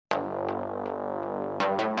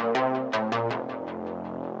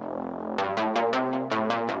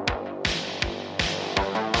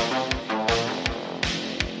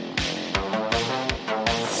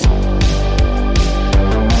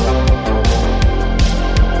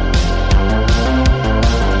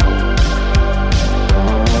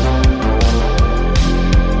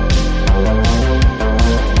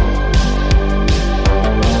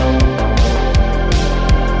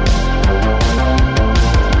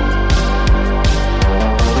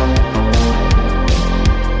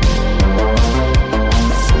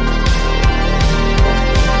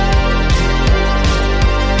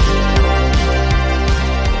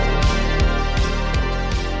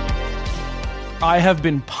I have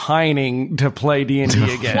been pining to play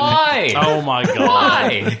D&D again. Why? Oh my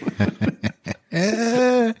god.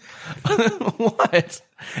 Why? What?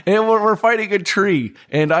 And we're fighting a tree,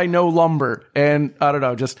 and I know lumber, and I don't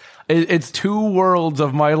know, just it's two worlds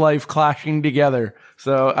of my life clashing together.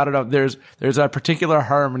 So I don't know. There's a particular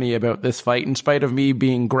harmony about this fight, in spite of me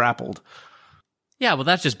being grappled. Yeah, well,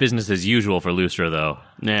 that's just business as usual for Lustra, though.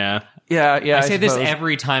 Yeah. Yeah. I say this suppose.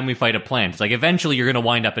 every time we fight a plant. It's like, eventually you're going to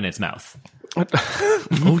wind up in its mouth.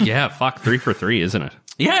 Oh, yeah. Fuck, 3 for 3, isn't it?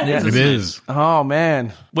 Yeah, It is. Oh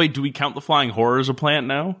man. Wait, do we count the flying horror as a plant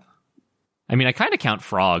now? I mean, I kind of count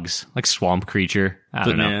frogs, like swamp creature. I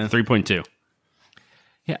don't know. Yeah. 3.2.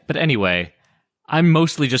 Yeah, but anyway, I'm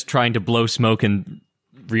mostly just trying to blow smoke and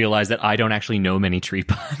realize that I don't actually know many tree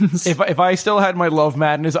puns. If I still had my love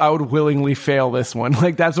madness, I would willingly fail this one.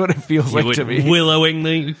 Like that's what it feels like to me.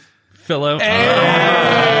 Willowingly fill out. Yeah,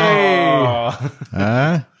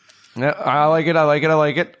 I like it.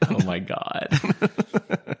 Oh my god.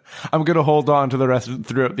 I'm gonna hold on to the rest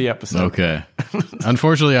throughout the episode. Okay.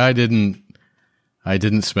 Unfortunately, I didn't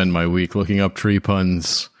spend my week looking up tree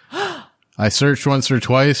puns. I searched once or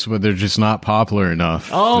twice, but they're just not popular enough.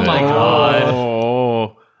 Oh my god.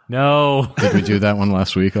 Oh. No. Did we do that one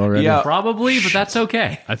last week already? Yeah. Probably, but that's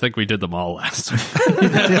okay. I think we did them all last week.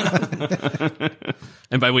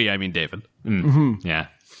 And by we, I mean David. Yeah.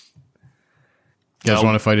 You guys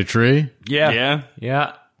want to fight a tree? Yeah.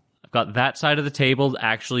 Yeah. I've got that side of the table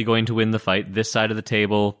actually going to win the fight. This side of the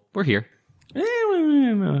table, we're here.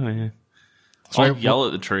 I'll yell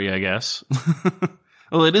at the tree, I guess.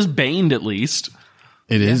 Well, it is baned at least.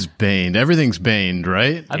 It is baned. Everything's baned,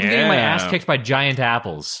 right? I've been getting my Yeah. ass kicked by giant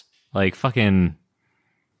apples. Like fucking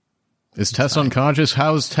Is Tess unconscious?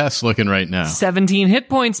 How's Tess looking right now? 17 hit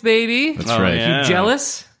points, baby. That's right. yeah. You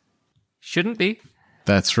jealous? Shouldn't be.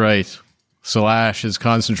 That's right. Slash is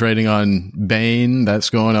concentrating on Bane. That's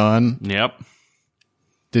going on. Yep.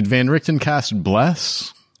 Did Van Richten cast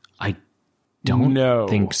Bless? I don't No.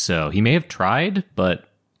 think so. He may have tried, but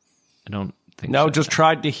I don't think No, so. just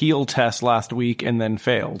tried to heal Tess last week and then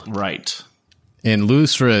failed. Right. And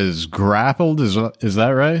Lustra is grappled. Is that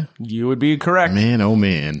right? You would be correct. Man, oh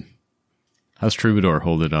man. How's Troubadour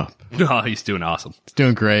holding up? Oh, he's doing awesome. He's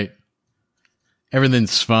doing great.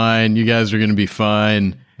 Everything's fine. You guys are going to be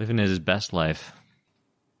fine. living his best life.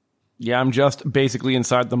 Yeah, I'm just basically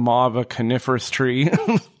inside the maw of a coniferous tree.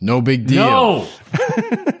 No big deal. No!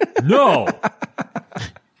 No!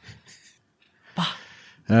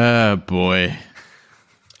 Ah, boy.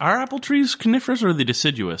 Are apple trees coniferous or are they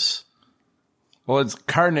deciduous? Well, it's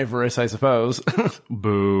carnivorous, I suppose.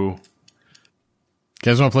 Boo. You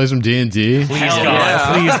guys want to play some D&D? Please,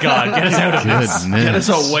 God. Please, God. Get us out of Goodness. Get us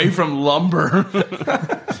away from lumber.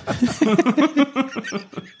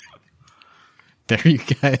 There you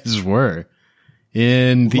guys were.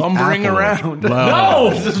 In the Lumbering apple. around.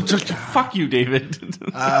 Wow. Fuck you, David.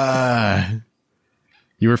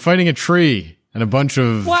 You were fighting a tree and a bunch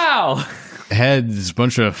of Wow! heads,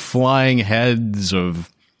 bunch of flying heads of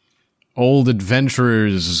old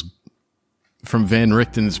adventurers from Van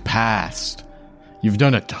Richten's past. You've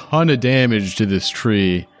done a ton of damage to this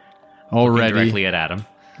tree already. Directly at Adam.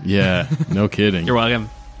 Yeah, no kidding. You're welcome.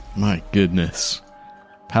 My goodness.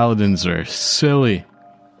 Paladins are silly.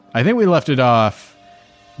 I think we left it off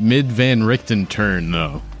mid Van Richten turn,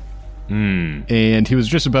 though. And he was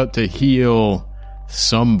just about to heal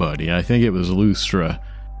somebody. I think it was Lustra.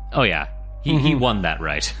 Oh, yeah. He won that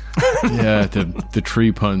right. Yeah, the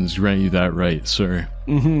tree puns grant you that right, sir.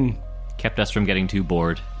 Kept us from getting too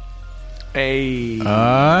bored. Hey.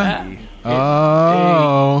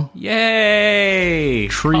 Oh. Yay!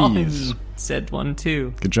 Trees. Colin said one,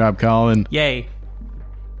 too. Good job, Colin. Yay.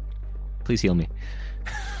 Please heal me.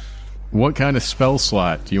 What kind of spell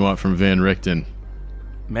slot do you want from Van Richten?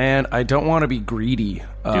 Man, I don't want to be greedy.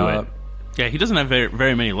 Do it. Yeah, he doesn't have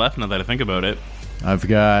very many left now that I think about it. I've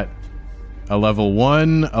got a level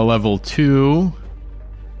 1, a level 2,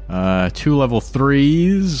 2 level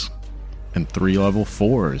 3s, and 3 level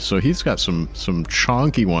 4s. So he's got some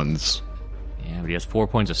chonky ones. Yeah, but he has 4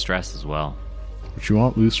 points of stress as well. What you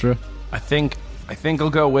want, Lustra? I think I'll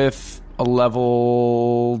go with a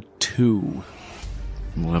level 2.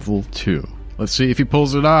 Level 2. Let's see if he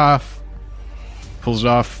pulls it off. Pulls it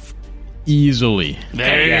off easily.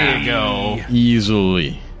 There you go.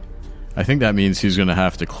 Easily. I think that means he's going to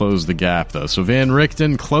have to close the gap, though. So Van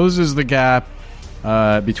Richten closes the gap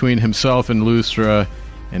between himself and Lustra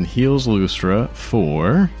and heals Lustra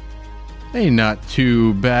for a not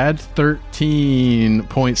too bad 13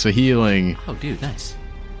 points of healing Oh, dude, nice.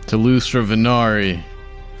 to Lustra Venari.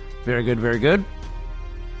 Very good, very good.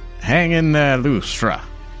 Hang in there, Lustra.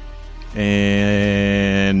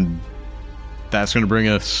 And that's going to bring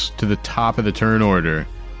us to the top of the turn order.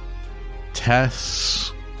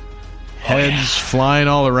 Tess, heads flying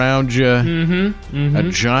all around you. A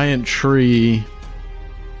giant tree.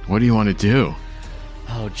 What do you want to do?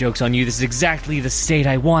 Oh, joke's on you. This is exactly the state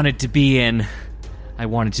I wanted to be in. I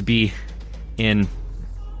wanted to be in...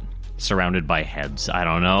 surrounded by heads. I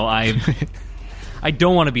don't know. I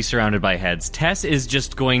don't want to be surrounded by heads. Tess is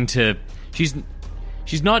just going to...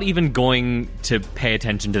 She's not even going to pay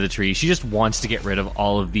attention to the tree. She just wants to get rid of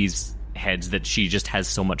all of these heads that she just has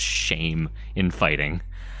so much shame in fighting.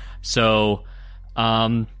 So,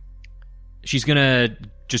 she's gonna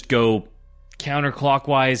just go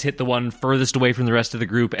counterclockwise, hit the one furthest away from the rest of the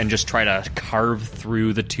group, and just try to carve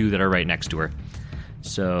through the two that are right next to her.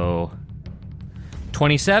 So,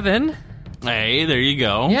 27. Hey, there you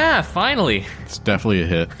go. Yeah, finally. It's definitely a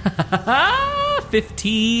hit.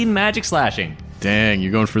 15 magic slashing. Dang,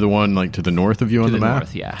 you're going for the one like to the north of you on the map?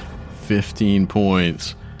 North, yeah. 15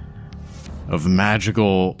 points of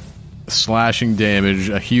magical slashing damage.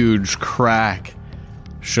 A huge crack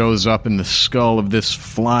shows up in the skull of this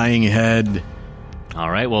flying head. All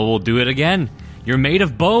right, well, we'll do it again. You're made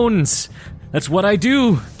of bones. That's what I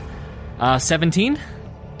do. 17?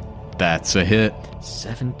 That's a hit.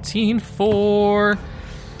 17 for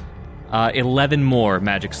 11 more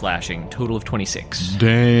magic slashing. Total of 26.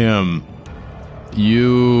 Damn.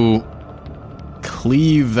 You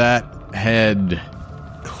cleave that head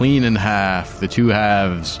clean in half. The two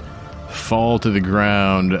halves fall to the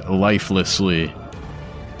ground lifelessly.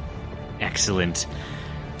 Excellent.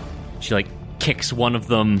 She, kicks one of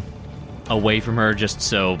them away from her just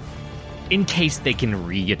so... in case they can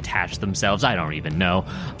reattach themselves. I don't even know.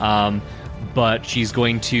 But she's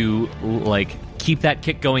going to, keep that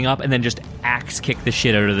kick going up and then just axe kick the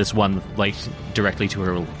shit out of this one, directly to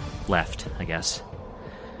her left, I guess.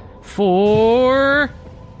 For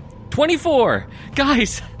 24.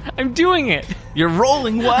 Guys, I'm doing it. You're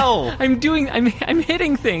rolling well. I'm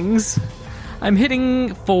hitting things. I'm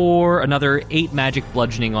hitting for another 8 magic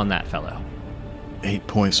bludgeoning on that fellow. 8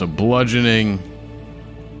 points of bludgeoning.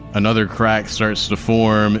 Another crack starts to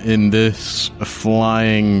form in this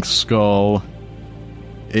flying skull.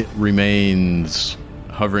 It remains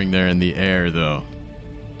hovering there in the air, though.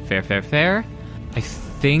 Fair. I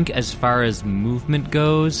think as far as movement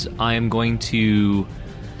goes, I am going to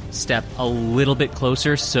step a little bit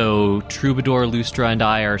closer, so Troubadour, Lustra, and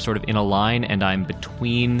I are sort of in a line, and I'm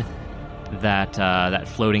between that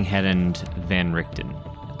floating head and Van Richten,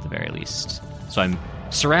 at the very least. So I'm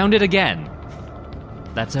surrounded again.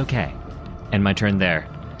 That's okay. End my turn there.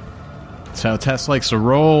 That's how Tess likes to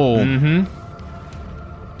roll. Mm-hmm.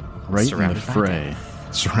 Right Surrounded in the fray.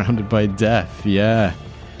 Surrounded by death, yeah.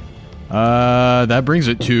 That brings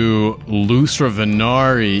it to Lustra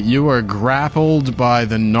Venari. You are grappled by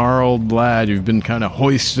the gnarled lad. You've been kind of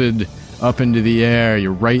hoisted up into the air.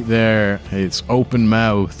 You're right there. It's open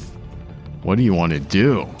mouth. What do you want to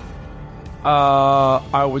do?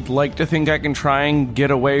 I would like to think I can try and get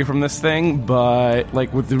away from this thing, but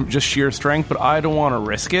with just sheer strength, but I don't want to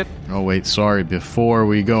risk it. Oh, wait, sorry. Before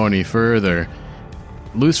we go any further,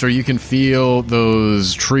 Lustra, you can feel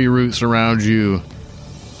those tree roots around you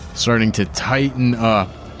starting to tighten up,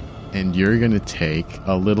 and you're going to take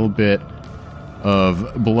a little bit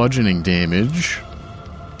of bludgeoning damage.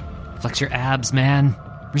 Flex your abs, man.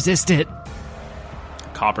 Resist it.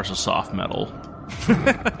 Copper's a soft metal.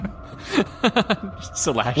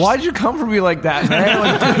 Slash. Why'd you come for me like that,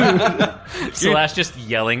 man? Dude. Slash just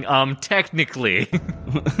yelling, technically.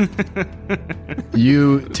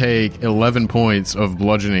 You take 11 points of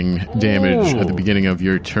bludgeoning damage at the beginning of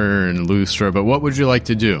your turn, Lustra, but what would you like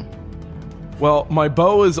to do? Well, my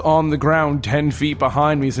bow is on the ground 10 feet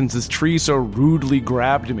behind me since this tree so rudely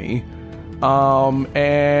grabbed me.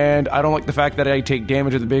 And I don't like the fact that I take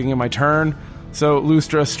damage at the beginning of my turn. So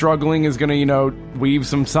Lustra, struggling, is going to, weave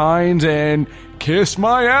some signs and kiss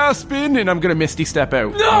my Aspen, and I'm going to Misty Step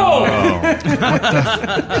out. No!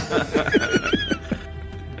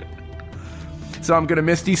 So I'm going to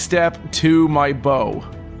Misty Step to my bow.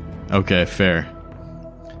 Okay, fair.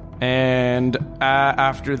 And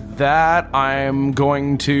after that, I'm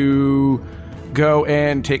going to go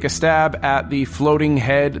and take a stab at the floating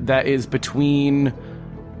head that is between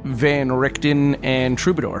Van Richten and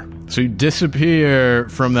Troubadour. So you disappear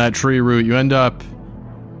from that tree root. You end up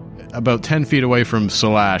about 10 feet away from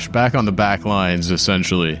Slash, back on the back lines,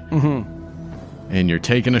 essentially. Mm-hmm. And you're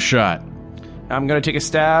taking a shot. I'm going to take a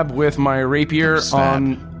stab with my rapier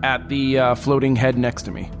at the floating head next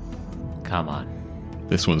to me. Come on.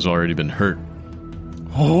 This one's already been hurt.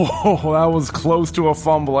 Oh, that was close to a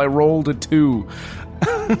fumble. I rolled a 2.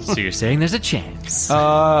 So you're saying there's a chance?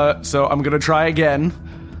 So I'm gonna try again.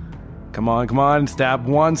 Come on. Stab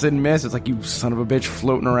once and miss. It's like, you son of a bitch,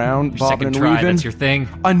 floating around, bobbing Second and try, weaving. that's your thing.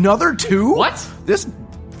 Another 2? What?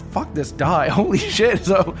 Fuck this die. Holy shit.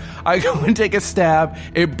 So I go and take a stab.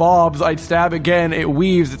 It bobs. I stab again. It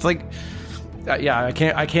weaves. It's like, I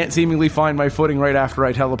can't seemingly find my footing right after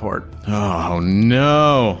I teleport. Oh,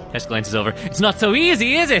 no. Tess glances over. It's not so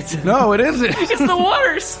easy, is it? No, it isn't. It's the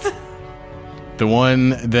worst. The one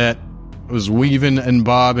that was weaving and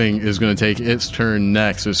bobbing is going to take its turn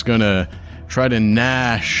next. It's going to try to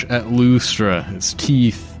gnash at Lustra, its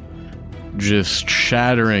teeth just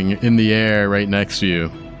shattering in the air right next to you.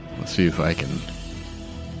 Let's see if I can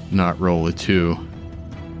not roll a 2.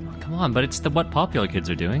 Come on, but it's what popular kids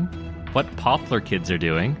are doing. What poplar kids are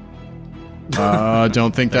doing.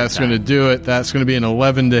 Don't think that's going to do it. That's going to be an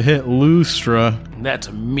 11 to hit Lustra. That's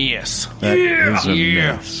a miss. That is a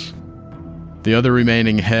miss. The other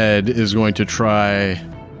remaining head is going to try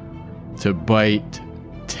to bite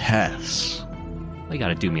Tess. Why you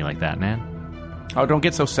gotta do me like that, man? Oh, don't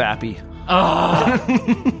get so sappy.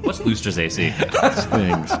 What's Lustra's AC?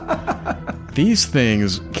 These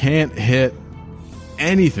things can't hit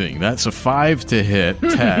anything. That's a 5 to hit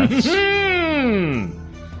Tess.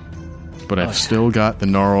 But I've still got the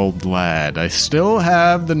gnarled lad. I still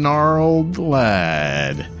have the gnarled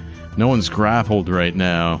lad. No one's grappled right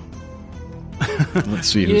now. Let's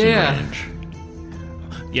see who's in range.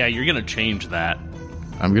 Yeah, you're gonna change that.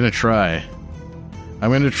 I'm gonna try.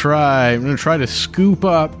 I'm gonna try to scoop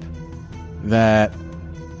up that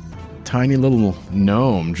tiny little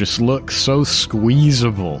gnome. Just looks so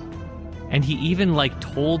squeezable. And he even,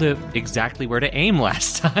 told it exactly where to aim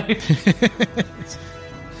last time.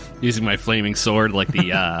 Using my flaming sword like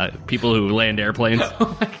the people who land airplanes.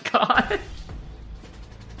 Oh my god.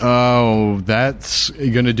 Oh, that's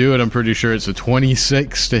gonna do it. I'm pretty sure it's a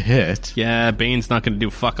 26 to hit. Yeah, Bane's not going to do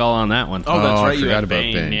fuck all on that one. Oh, that's I right. You forgot had about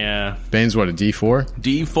Bane. Bane. Yeah, Bane's what, a D4?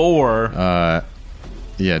 D4.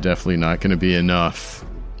 Yeah, definitely not going to be enough.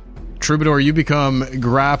 Troubadour, you become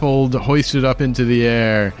grappled, hoisted up into the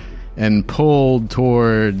air, and pulled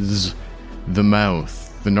towards the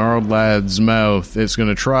mouth. The gnarled lad's mouth. It's going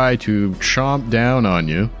to try to chomp down on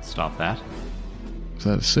you. Stop that. Is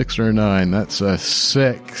that a 6 or a 9? That's a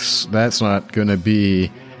 6. That's not going to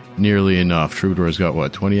be nearly enough. Troubadour's got,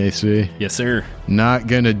 what, 20 AC? Yes, sir. Not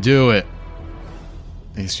going to do it.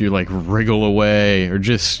 As you, wriggle away, or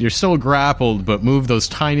just, you're still grappled, but move those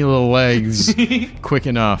tiny little legs quick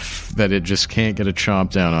enough that it just can't get a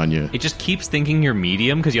chomp down on you. It just keeps thinking you're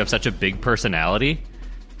medium because you have such a big personality.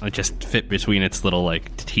 I just fit between its little,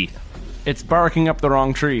 teeth. It's barking up the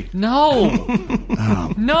wrong tree. No!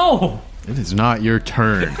 No! It is not your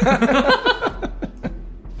turn.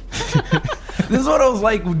 This is what I was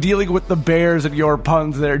like dealing with the bears and your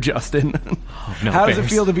puns there, Justin. No How does bears.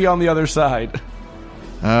 it feel to be on the other side?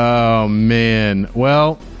 Oh, man.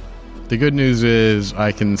 Well, the good news is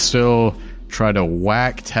I can still try to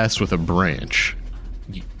whack Tess with a branch.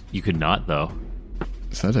 You could not, though.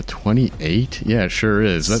 Is that a 28? Yeah, it sure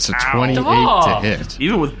is. That's a 28 Stop. to hit.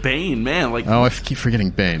 Even with Bane, man, Oh, I keep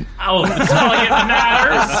forgetting Bane. Oh, that's not like it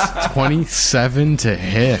matters! 27 to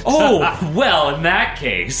hit. Oh, well, in that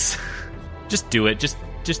case... Just do it.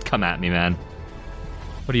 Just come at me, man.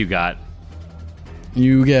 What do you got?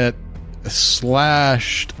 You get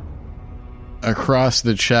slashed across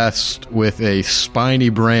the chest with a spiny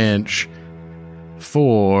branch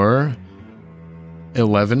for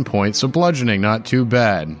 11 points of bludgeoning. Not too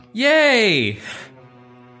bad. Yay!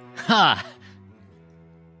 Ha!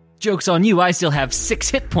 Joke's on you, I still have 6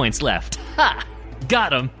 hit points left. Ha!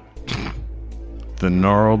 Got him. The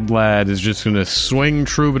gnarled lad is just going to swing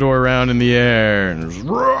Troubadour around in the air and just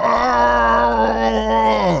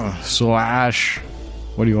slash.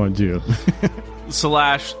 What do you want to do?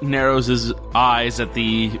 Slash narrows his eyes at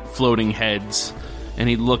the floating heads, and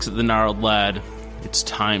he looks at the gnarled lad. It's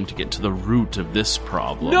time to get to the root of this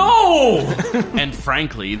problem. No! And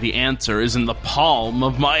frankly, the answer is in the palm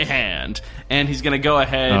of my hand. And he's going to go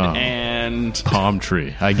ahead and... Palm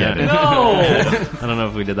tree. I get it. No! I don't know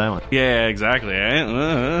if we did that one. Yeah, exactly.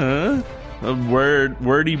 A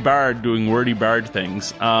wordy bard doing wordy bard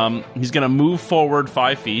things. He's going to move forward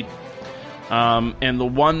 5 feet. And the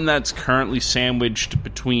one that's currently sandwiched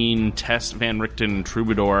between Tess, Van Richten, and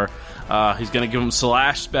Troubadour, he's going to give him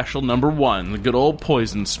Slash Special number 1, the good old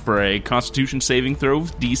poison spray. Constitution saving throw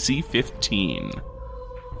with DC 15.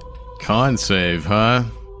 Con save, huh?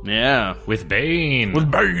 Yeah. With Bane. With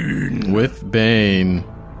Bane. With Bane.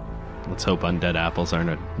 Let's hope undead apples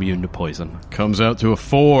aren't immune to poison. Comes out to a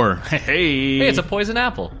 4. Hey. Hey, it's a poison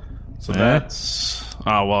apple. So that's...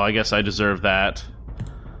 Oh, well, I guess I deserve that.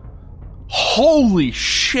 Holy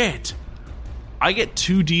shit! I get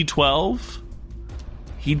 2d12.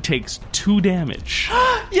 He takes 2 damage.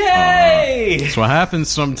 Yay! That's what happens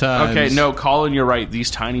sometimes. Okay, no, Colin, you're right.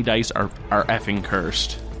 These tiny dice are effing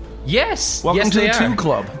cursed. Yes. Welcome yes, to the they 2 are.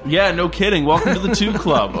 Club. Yeah, no kidding. Welcome to the 2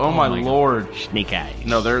 Club. Oh, my lord. Snake eyes.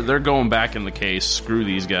 No, they're going back in the case. Screw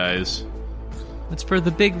these guys. That's for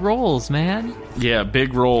the big rolls, man. Yeah,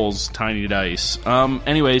 big rolls, tiny dice.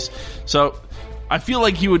 Anyways, so I feel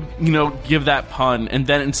like he would, give that pun, and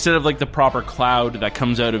then instead of like the proper cloud that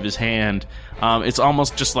comes out of his hand, it's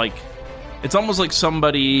almost like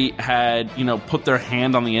somebody had, put their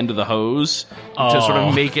hand on the end of the hose to sort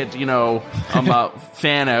of make it,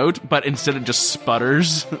 fan out, but instead it just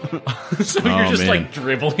sputters. So you're just like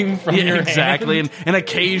dribbling from your exactly, hand? and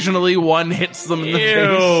occasionally one hits them in the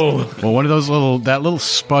face. Well, one of those that little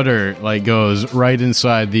sputter like goes right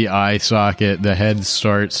inside the eye socket. The head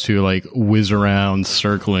starts to like whiz around,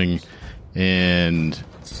 circling, and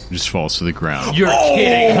just falls to the ground. You're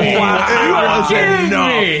kidding me. Wow, You are kidding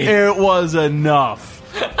me. It was enough.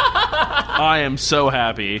 I am so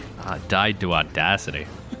happy. Died to audacity.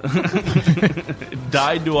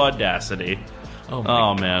 Died to audacity.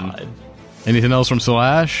 Oh, man. Anything else from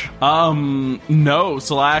Slash? No,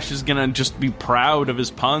 Slash is gonna just be proud of his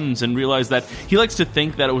puns and realize that he likes to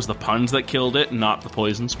think that it was the puns that killed it, not the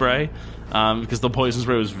poison spray. Because the poison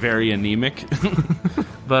spray was very anemic.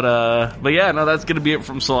 But yeah, no, that's gonna be it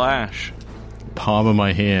from Slash. Palm of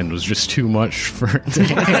my hand was just too much for it to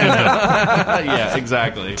handle. Yeah,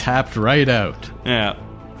 exactly. Tapped right out. Yeah.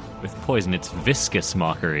 With poison, it's viscous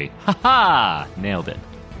mockery. Ha ha! Nailed it.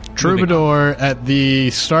 Troubadour, at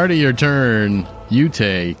the start of your turn, you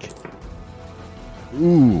take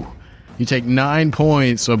 9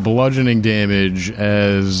 points of bludgeoning damage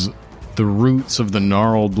as the roots of the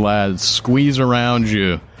gnarled lad squeeze around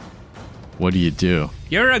you. What do you do?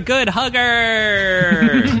 You're a good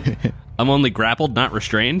hugger! I'm only grappled, not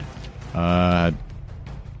restrained? That's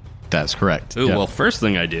correct. Ooh, Yeah. well, first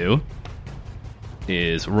thing I do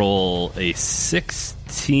is roll a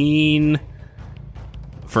 16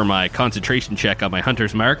 for my concentration check on my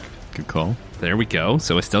hunter's mark. Good call. There we go.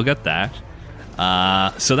 So I still got that.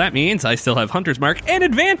 So that means I still have hunter's mark and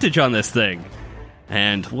advantage on this thing.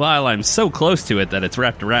 And while I'm so close to it that it's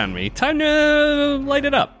wrapped around me, time to light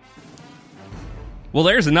it up. Well,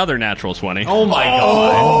 there's another natural 20. Oh my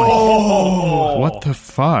god. What the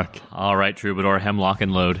fuck? All right, Troubadour, hemlock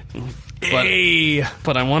and load. But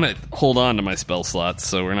I want to hold on to my spell slots,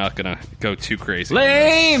 so we're not going to go too crazy.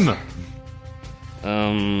 Lame!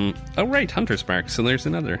 Oh, right, Hunter's Mark. So there's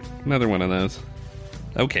another one of those.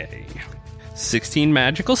 Okay. 16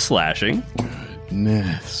 magical slashing.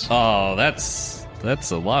 Goodness. Oh, that's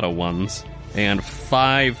a lot of ones. And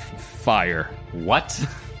 5 fire. What?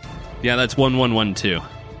 Yeah, that's 1, 1, 1, 2.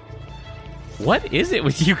 What is it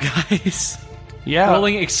with you guys? Yeah.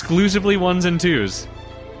 Rolling exclusively 1s and 2s.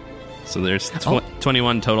 So there's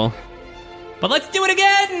 21 total. But let's do it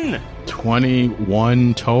again!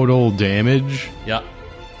 21 total damage? Yeah.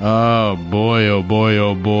 Oh boy, oh boy,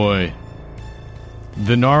 oh boy.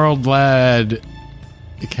 The gnarled lad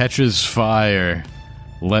catches fire,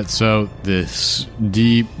 lets out this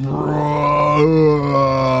deep roar,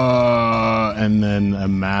 and then a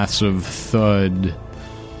massive thud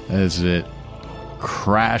as it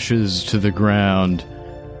crashes to the ground.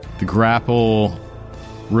 The grapple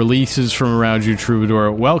releases from around you,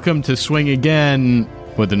 Troubadour. Welcome to Swing Again,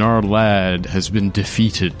 but the gnarled lad has been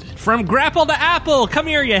defeated. From grapple to apple! Come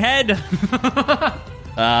here, you head!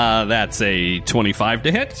 That's a 25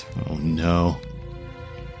 to hit. Oh no.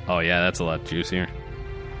 Oh, yeah, that's a lot juicier.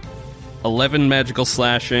 11 magical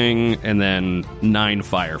slashing, and then 9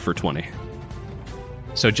 fire for 20.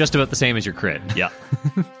 So just about the same as your crit. Yeah.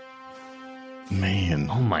 Man.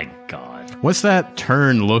 Oh my god. What's that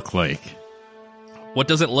turn look like? What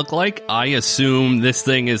does it look like? I assume this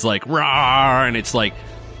thing is like, rawr, and it's like,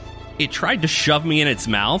 it tried to shove me in its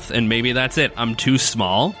mouth, and maybe that's it. I'm too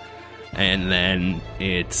small. And then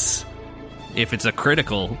if it's a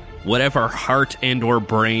critical, whatever heart and or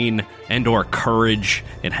brain and or courage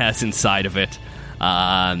it has inside of it,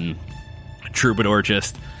 Troubadour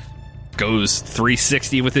just goes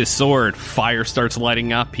 360 with his sword. Fire starts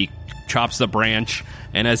lighting up. He chops the branch,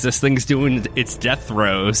 and as this thing's doing its death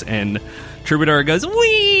throes, and Troubadour goes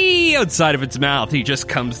wee outside of its mouth, he just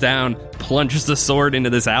comes down, plunges the sword into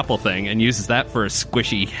this apple thing, and uses that for a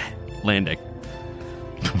squishy landing.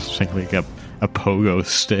 It's like a pogo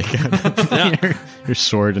stick. Your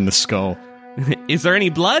sword in the skull. Is there any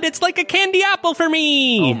blood? It's like a candy apple for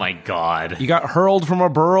me! Oh my god. You got hurled from a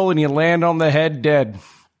burrow and you land on the head dead.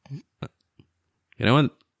 You know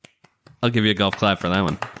what? I'll give you a golf clap for that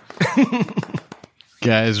one.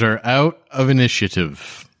 Guys are out of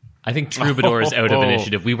initiative. I think Troubadour is out of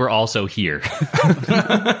initiative. We were also here.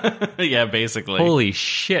 Yeah, basically. Holy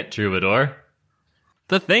shit, Troubadour.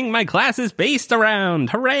 The thing my class is based around.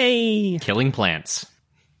 Hooray! Killing plants.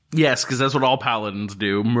 Yes, because that's what all paladins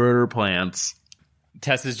do. Murder plants.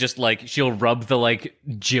 Tess is just like, she'll rub the like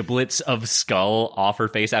giblets of skull off her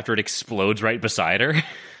face after it explodes right beside her.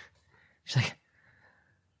 She's like,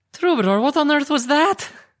 Troubadour, what on earth was that?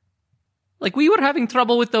 Like, we were having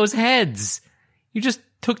trouble with those heads. You just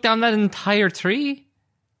took down that entire tree?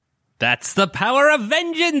 That's the power of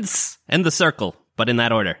vengeance! And the circle, but in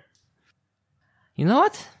that order. You know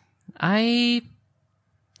what? I'm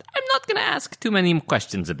not gonna ask too many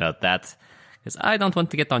questions about that, because I don't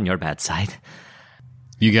want to get on your bad side.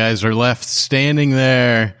 You guys are left standing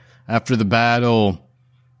there after the battle,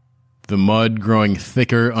 the mud growing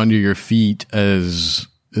thicker under your feet as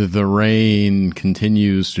the rain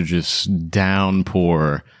continues to just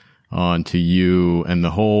downpour onto you and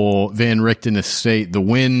the whole Van Richten estate. The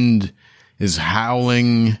wind is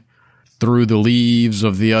howling through the leaves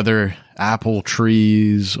of the other apple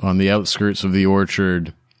trees on the outskirts of the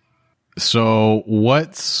orchard. So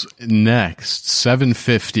what's next?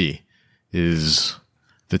 7:50 is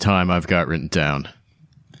the time I've got written down.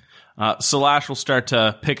 Salash will start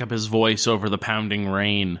to pick up his voice over the pounding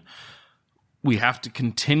rain. We have to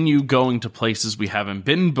continue going to places we haven't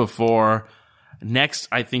been before. Next,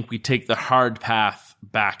 I think we take the hard path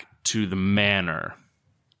back to the manor.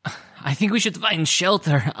 I think we should find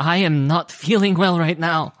shelter. I am not feeling well right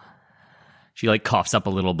now. She like coughs up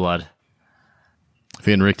a little blood.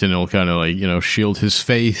 Van Richten will kind of like, shield his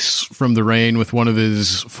face from the rain with one of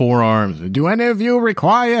his forearms. Do any of you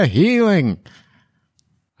require healing?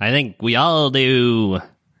 I think we all do.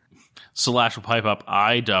 Salash will pipe up,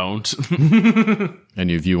 I don't.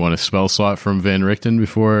 Any of you want a spell slot from Van Richten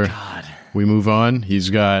before we move on? He's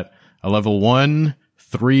got a level 1,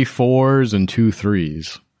 3 4s, and 2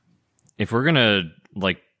 3s. If we're gonna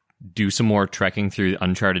like do some more trekking through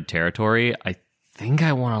uncharted territory, I think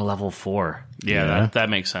I want a level 4. Yeah. That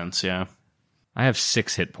makes sense, yeah. I have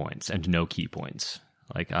 6 hit points and no key points.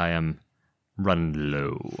 Like, I am running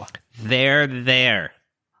low. There.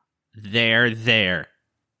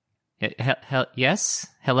 Yes?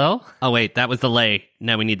 Hello? Oh, wait, that was the lay.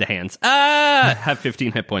 Now we need the hands. Ah! Have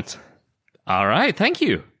 15 hit points. All right, thank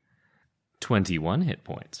you. 21 hit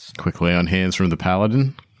points. Quick lay on hands from the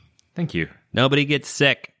paladin. Thank you. Nobody gets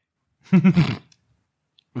sick.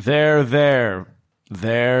 There.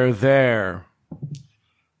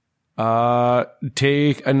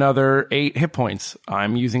 Take another 8 hit points.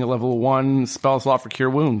 I'm using a level 1 spell slot for Cure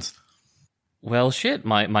Wounds. Well, shit,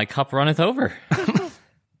 my cup runneth over.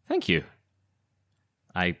 Thank you.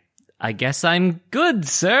 I guess I'm good,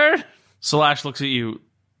 sir. Salash looks at you.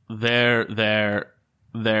 There.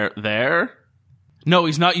 No,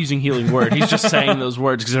 he's not using healing word. He's just saying those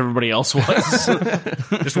words because everybody else was.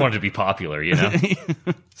 Just wanted to be popular, you know?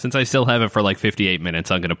 Since I still have it for like 58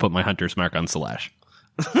 minutes, I'm going to put my hunter's mark on Salash.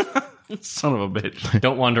 Son of a bitch.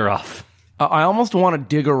 Don't wander off. I almost want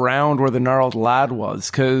to dig around where the gnarled lad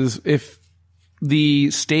was, because if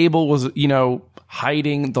the stable was,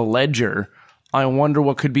 hiding the ledger, I wonder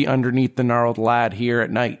what could be underneath the gnarled lad here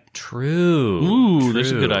at night. True. Ooh,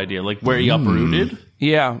 that's a good idea. Like where he uprooted?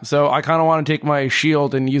 Yeah, so I kind of want to take my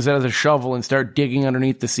shield and use it as a shovel and start digging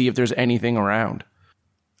underneath to see if there's anything around.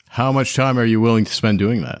 How much time are you willing to spend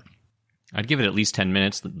doing that? I'd give it at least 10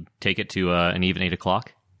 minutes, take it to an even 8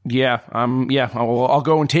 o'clock. I'll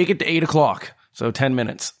go and take it to 8 o'clock, so 10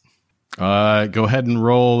 minutes. Go ahead and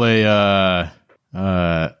roll a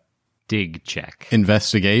Dig check.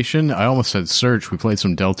 investigation. I almost said search. We played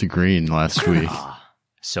some Delta Green last week.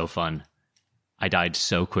 So fun. I died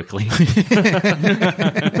so quickly.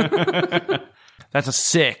 That's a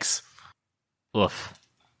 6. Oof.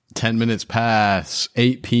 10 minutes pass.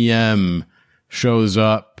 8 p.m. shows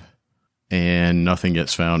up, and nothing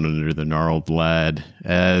gets found under the gnarled lad.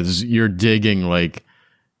 As you're digging, like,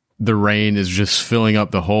 the rain is just filling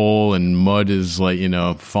up the hole, and mud is, like,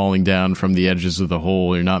 falling down from the edges of the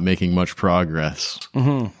hole. You're not making much progress.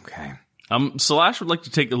 Mm-hmm. Okay. Salash would like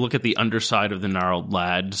to take a look at the underside of the gnarled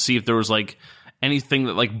lad to see if there was, like, anything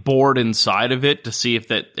that, like, bored inside of it to see if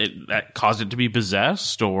that caused it to be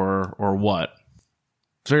possessed or what.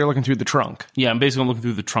 So you're looking through the trunk? Yeah, I'm basically looking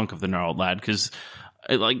through the trunk of the gnarled lad because,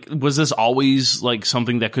 like, was this always, like,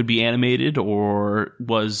 something that could be animated or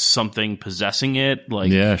was something possessing it?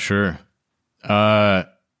 Like, Yeah, sure.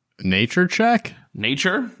 Nature check?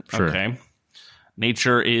 Nature? Sure. Okay.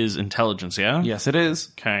 Nature is intelligence, yeah? Yes, it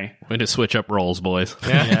is. Okay. Way to switch up roles, boys.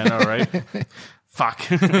 Yeah, I know, right? Fuck.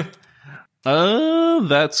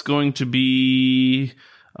 That's going to be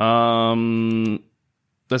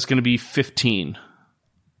 15.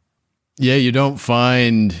 Yeah, you don't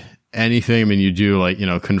find anything. I mean, you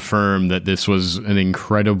do confirm that this was an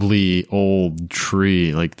incredibly old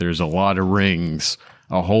tree. Like there's a lot of rings,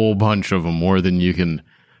 a whole bunch of them, more than you can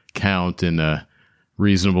count in a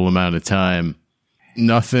reasonable amount of time.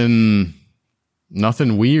 Nothing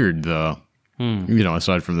weird though.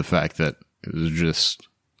 Aside from the fact that it was just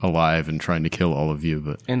alive and trying to kill all of you,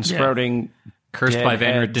 but And sprouting Cursed dead by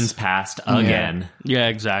Van heads. Richten's past again. Yeah,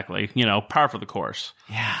 exactly. Par for the course.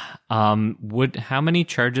 How many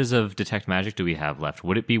charges of Detect Magic do we have left?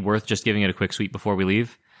 Would it be worth just giving it a quick sweep before we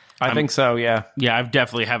leave? I think so, yeah. Yeah, I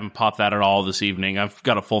definitely haven't popped that at all this evening. I've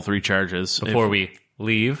got a full 3 charges. Before we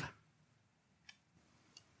leave?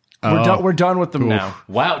 We're done with them now.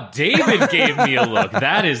 Wow, David gave me a look.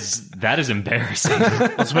 That is embarrassing.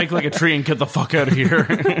 Let's make like a tree and get the fuck out of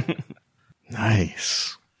here.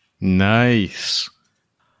 Nice.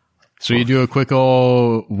 So you do a quick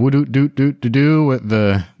old woo-doot-doot-doot-do with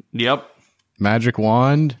the Yep. magic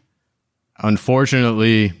wand.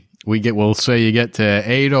 Unfortunately, we'll say you get to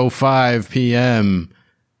 8:05 p.m.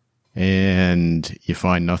 and you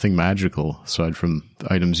find nothing magical aside from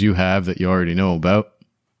the items you have that you already know about.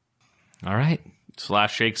 All right.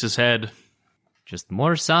 Slash shakes his head. Just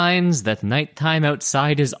more signs that nighttime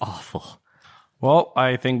outside is awful. Well,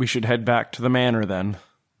 I think we should head back to the manor then.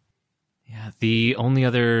 Yeah, the only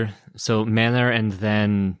other... So, manor and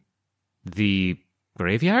then the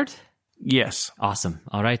graveyard? Yes. Awesome.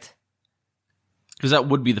 All right. Because that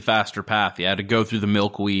would be the faster path, yeah, to go through the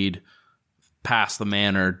milkweed, past the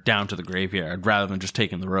manor, down to the graveyard, rather than just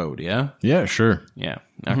taking the road, yeah? Yeah, sure. Yeah,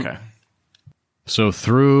 okay. So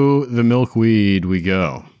through the milkweed we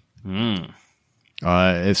go.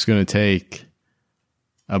 It's going to take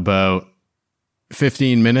about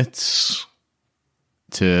 15 minutes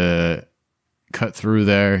to cut through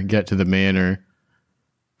there, get to the manor.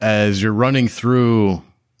 As you're running through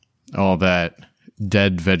all that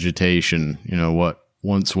dead vegetation, what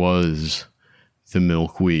once was the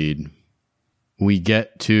milkweed, we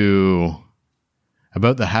get to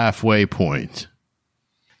about the halfway point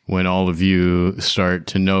when all of you start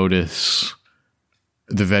to notice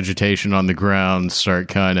the vegetation on the ground start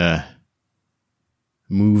kind of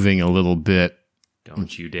moving a little bit.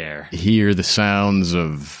 Don't you dare. Hear the sounds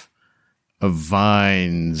of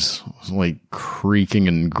vines like creaking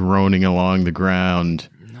and groaning along the ground.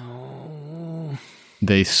 No.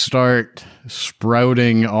 They start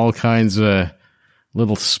sprouting all kinds of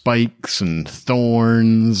little spikes and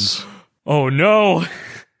thorns. Oh, no.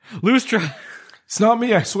 Lustra. It's not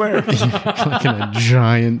me, I swear. Like in a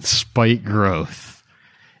giant spike growth.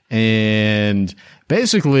 And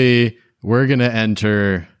basically, we're going to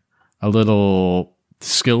enter a little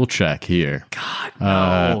skill check here. God,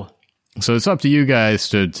 no. So it's up to you guys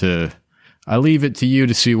to I leave it to you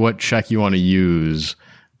to see what check you want to use.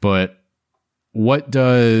 But what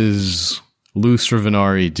does Lustra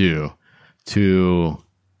Venari do to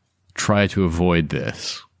try to avoid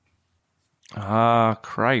this?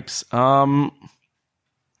 Cripes.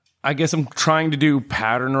 I guess I'm trying to do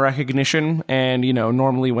pattern recognition, and,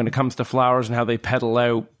 normally when it comes to flowers and how they petal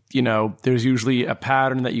out, there's usually a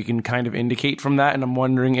pattern that you can kind of indicate from that, and I'm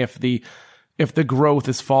wondering if the growth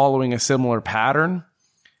is following a similar pattern,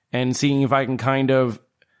 and seeing if I can kind of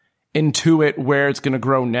intuit where it's going to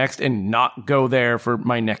grow next and not go there for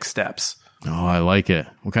my next steps. Oh, I like it.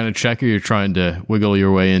 What kind of check are you trying to wiggle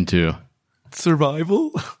your way into?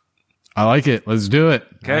 Survival? I like it. Let's do it.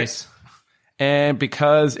 Okay. Nice. And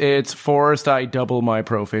because it's forest, I double my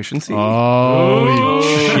proficiency. Oh, you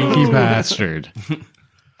cheeky bastard.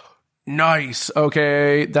 Nice.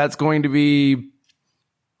 Okay, that's going to be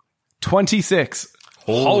 26.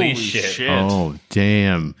 Holy shit. Oh,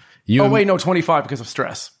 damn. You Oh, wait, no, 25 because of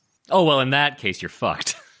stress. Oh, well, in that case, you're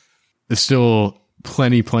fucked. It's still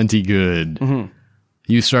plenty good. Mm-hmm.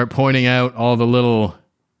 You start pointing out all the little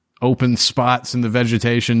open spots in the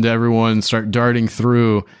vegetation to everyone, start darting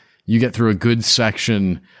through. You get through a good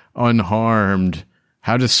section unharmed.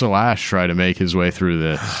 How does Slash try to make his way through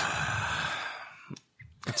this?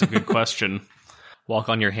 That's a good question. Walk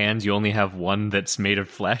on your hands, you only have one that's made of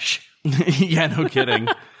flesh. Yeah, no kidding.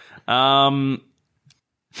 I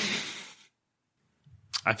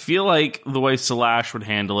feel like the way Slash would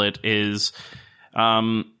handle it is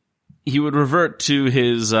he would revert to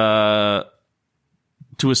his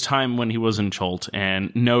time when he was in Cholt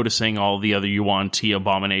and noticing all the other Yuan-Ti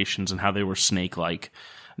abominations and how they were snake-like,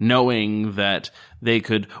 knowing that they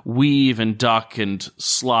could weave and duck and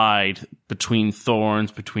slide between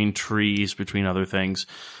thorns, between trees, between other things.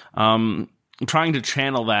 trying to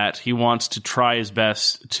channel that, he wants to try his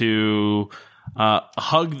best to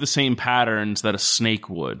hug the same patterns that a snake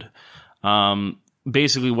would.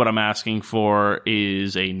 Basically, what I'm asking for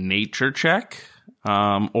is a nature check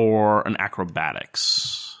or an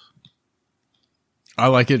acrobatics. I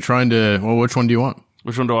like it trying to... Well, which one do you want?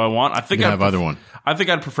 Which one do I want? I think You can have either one. I think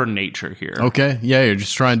I'd prefer nature here. Okay. Yeah, you're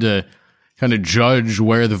just trying to kind of judge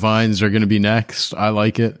where the vines are going to be next. I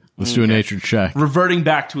like it. Let's do a nature check. Reverting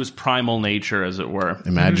back to his primal nature, as it were.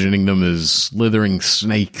 Imagining them as slithering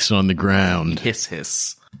snakes on the ground. Hiss,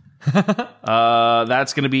 hiss.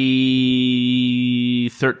 That's going to be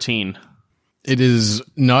 13. It is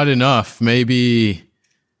not enough. Maybe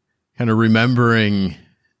kind of remembering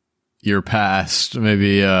your past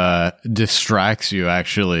maybe distracts you,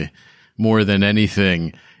 actually, more than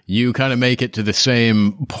anything. You kind of make it to the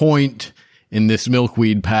same point in this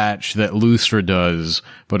milkweed patch that Lustra does,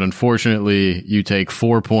 but unfortunately, you take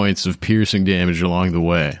 4 points of piercing damage along the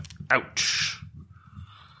way. Ouch.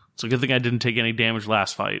 It's a good thing I didn't take any damage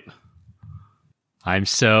last fight. I'm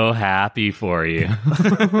so happy for you.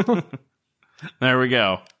 There we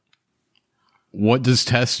go. What does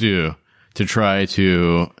Tess do to try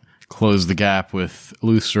to close the gap with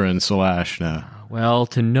Lustra and Salash now? Well,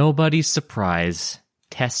 to nobody's surprise,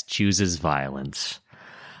 Tess chooses violence.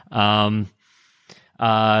 Seeing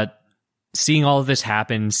all of this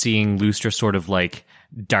happen, seeing Lustra sort of like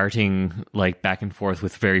darting like back and forth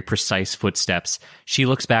with very precise footsteps, she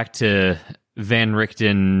looks back to Van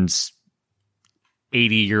Richten's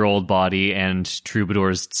 80-year-old body and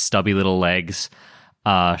Troubadour's stubby little legs.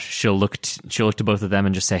 She'll look to both of them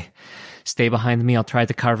and just say, "Stay behind me, I'll try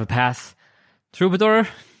to carve a path. Troubadour,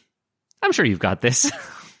 I'm sure you've got this."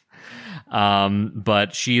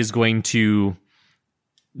 But she is going to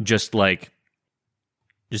just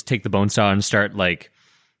take the bone saw and start like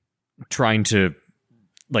trying to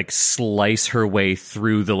like slice her way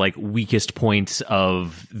through the like weakest points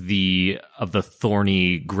of the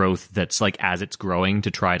thorny growth that's like as it's growing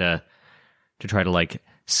to try to like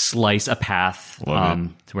slice a path to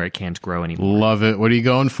where it can't grow anymore. Love it. What are you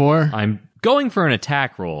going for? I'm going for an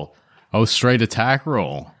attack roll. Oh, straight attack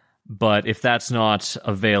roll. But if that's not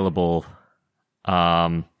available,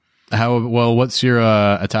 How well? What's your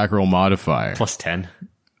attack roll modifier? +10.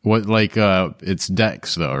 What it's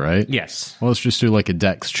Dex though, right? Yes. Well, let's just do like a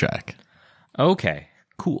Dex check. Okay.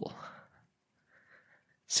 Cool.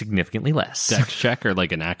 Significantly less. Dex check or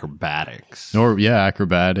like an acrobatics? Or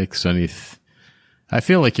acrobatics. I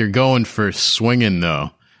feel like you're going for swinging though.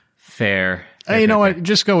 Fair. Hey, you know what?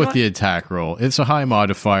 Just go with the attack roll. It's a high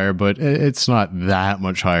modifier, but it's not that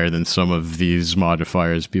much higher than some of these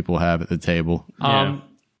modifiers people have at the table. Would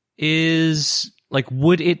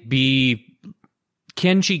it be...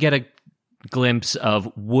 Can she get a glimpse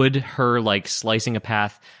of, would her like slicing a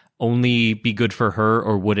path only be good for her,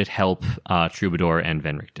 or would it help Troubadour and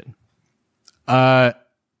Van Richten? I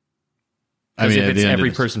mean, if it's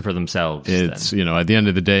every person for themselves, it's then. At the end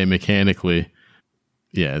of the day, mechanically,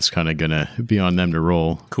 it's kind of gonna be on them to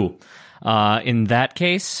roll. Cool. In that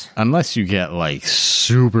case, unless you get like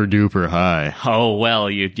super duper high. Oh well,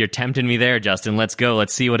 you're tempting me there, Justin. Let's go.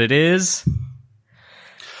 Let's see what it is.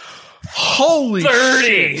 Holy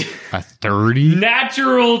 30! shit. A 30?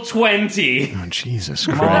 Natural 20. Oh, Jesus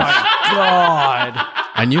Christ. My God.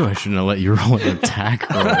 I knew I shouldn't have let you roll an attack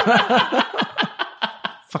roll.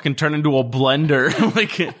 Fucking turn into a blender.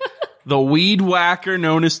 Like the weed whacker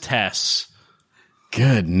known as Tess.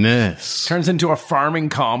 Goodness. Turns into a farming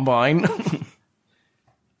combine.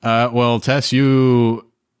 Well, Tess,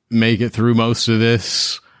 you make it through most of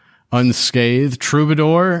this unscathed.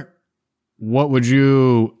 Troubadour, what would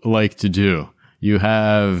you like to do? You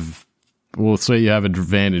have, we'll say you have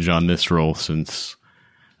advantage on this roll since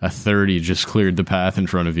a 30 just cleared the path in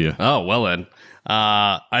front of you. Oh, well then.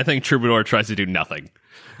 I think Troubadour tries to do nothing.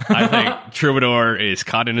 I think Troubadour is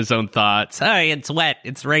caught in his own thoughts. Hey, it's wet,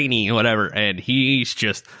 it's rainy, whatever. And he's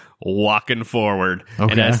just walking forward.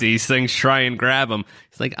 Okay. And as these things try and grab him,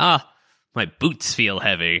 he's like, my boots feel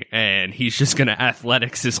heavy. And he's just going to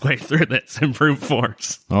athletics his way through this and brute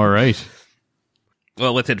force. All right.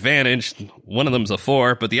 Well, with advantage, one of them's a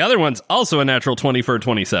 4, but the other one's also a natural 20 for a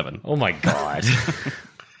 27. Oh my God.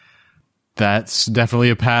 That's definitely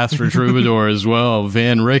a pass for Troubadour as well.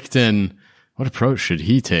 Van Richten, what approach should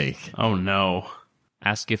he take? Oh no.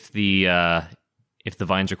 Ask if the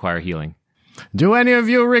vines require healing. Do any of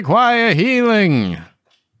you require healing?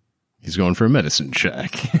 He's going for a medicine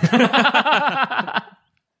check.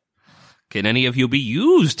 Can any of you be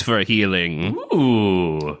used for healing?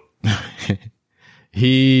 Ooh.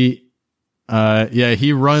 He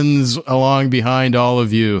runs along behind all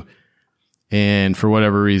of you, and for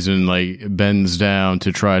whatever reason, like, bends down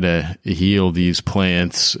to try to heal these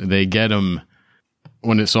plants. They get him,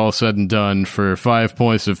 when it's all said and done, for 5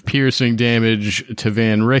 points of piercing damage to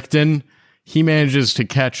Van Richten. He manages to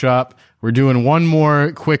catch up. We're doing one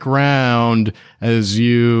more quick round as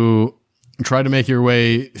you try to make your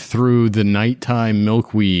way through the nighttime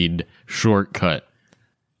milkweed shortcut.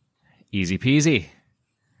 Easy peasy.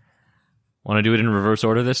 Want to do it in reverse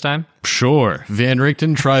order this time? Sure. Van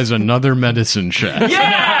Richten tries another medicine check.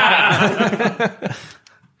 Yeah!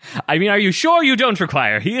 I mean, are you sure you don't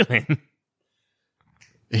require healing?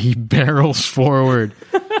 He barrels forward.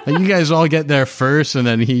 You guys all get there first, and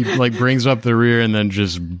then he like brings up the rear and then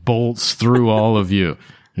just bolts through all of you.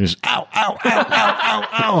 Just ow, ow, ow, ow, ow,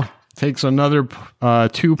 ow. Takes another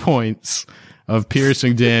 2 points of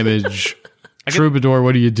piercing damage. Troubadour,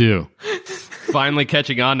 what do you do? Finally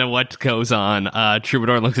catching on to what goes on,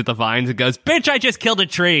 Troubadour looks at the vines and goes, "Bitch, I just killed a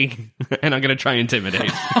tree!" And I'm going to try and intimidate.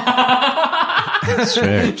 That's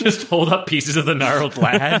fair. Just hold up pieces of the gnarled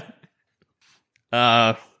lad.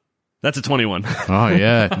 That's a 21. Oh,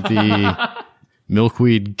 yeah. The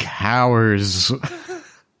milkweed cowers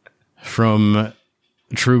from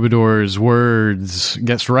Troubadour's words,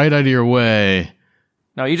 gets right out of your way.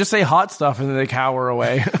 No, you just say hot stuff and then they cower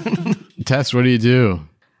away. Tess, what do you do?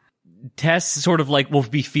 Tess sort of like will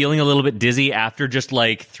be feeling a little bit dizzy after just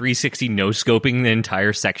like 360 no-scoping the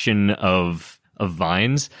entire section of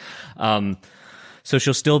vines. So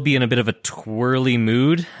she'll still be in a bit of a twirly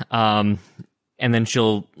mood. And then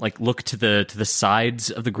she'll like look to the sides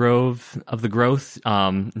of the growth,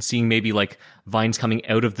 and seeing maybe like vines coming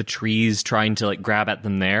out of the trees, trying to like grab at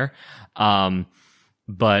them there.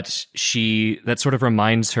 But that sort of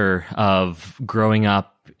reminds her of growing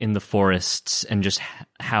up in the forests and just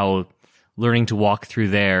how learning to walk through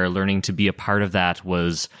there, learning to be a part of that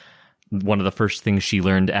was one of the first things she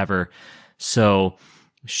learned ever. So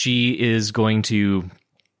she is going to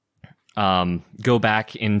go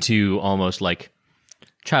back into almost like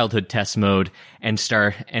childhood Tess mode and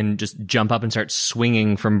just jump up and start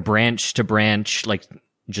swinging from branch to branch, like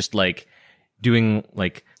just like doing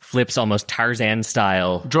like flips almost Tarzan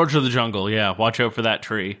style. George of the Jungle, yeah. Watch out for that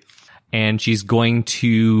tree. And she's going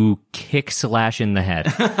to kick Slash in the head.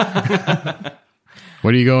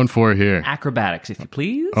 What are you going for here? Acrobatics, if you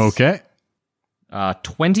please. Okay.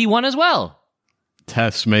 21 as well.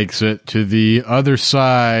 Tess makes it to the other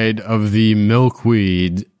side of the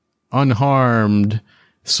milkweed, unharmed.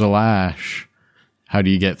 Slash, how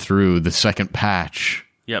do you get through the second patch?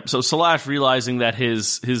 Yep. So Slash, realizing that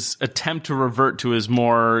his attempt to revert to his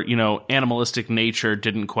more, animalistic nature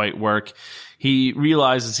didn't quite work, he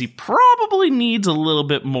realizes he probably needs a little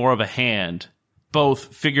bit more of a hand,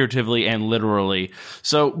 both figuratively and literally.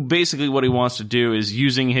 So basically what he wants to do is,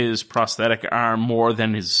 using his prosthetic arm more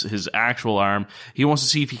than his actual arm, he wants to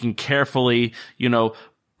see if he can carefully,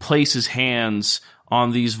 place his hands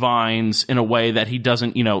on these vines in a way that he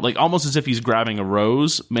doesn't, like almost as if he's grabbing a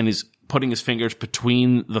rose and he's putting his fingers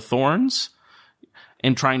between the thorns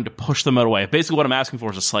and trying to push them out of the way. Basically what I'm asking for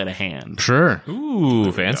is a sleight of hand. Sure. Ooh,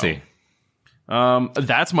 fancy.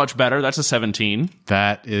 That's much better. That's a 17.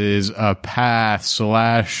 That is a pass.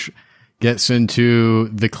 Slash gets into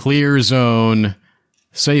the clear zone,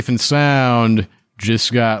 safe and sound.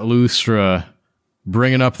 Just got Lustra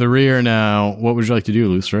bringing up the rear now. What would you like to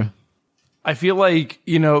do, Lustra? I feel like,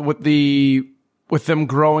 with them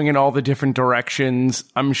growing in all the different directions,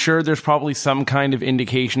 I'm sure there's probably some kind of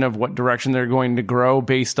indication of what direction they're going to grow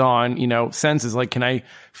based on, senses. Like, can I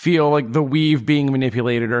feel like the weave being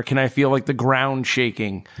manipulated, or can I feel like the ground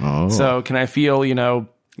shaking? Oh. So can I feel,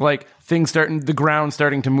 like the ground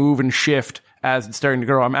starting to move and shift as it's starting to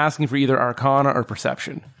grow? I'm asking for either Arcana or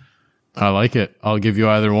Perception. I like it. I'll give you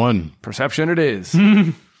either one. Perception it is.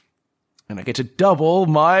 And I get to double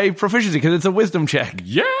my proficiency because it's a wisdom check.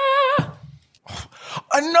 Yeah!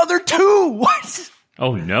 Another 2! What?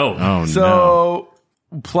 Oh, no. Oh, So,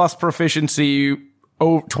 plus proficiency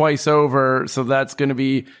twice over, so that's going to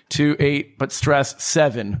be 2, 8, but stress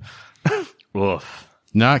 7. Oof.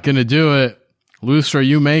 Not going to do it. Lustra,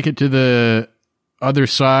 you make it to the other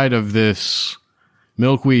side of this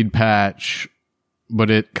milkweed patch, but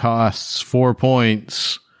it costs 4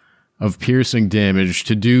 points of piercing damage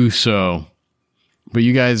to do so. But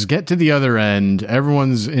you guys get to the other end.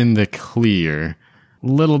 Everyone's in the clear.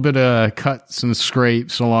 Little bit of cuts and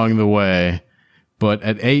scrapes along the way. But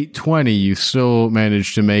at 8:20, you still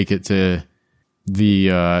manage to make it to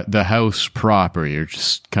the house proper. You're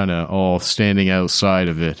just kind of all standing outside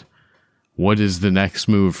of it. What is the next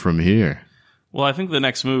move from here? Well, I think the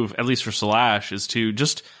next move, at least for Slash, is to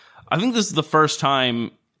I think this is the first time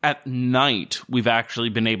at night, we've actually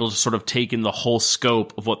been able to sort of take in the whole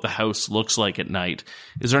scope of what the house looks like at night.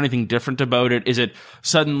 Is there anything different about it? Is it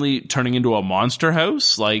suddenly turning into a monster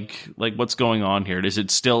house? Like what's going on here? Does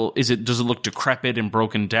it look decrepit and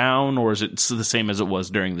broken down, or is it the same as it was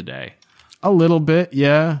during the day? A little bit,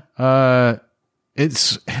 yeah.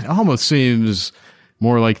 It almost seems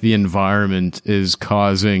more like the environment is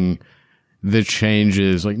causing the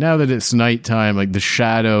changes. Like now that it's nighttime, like the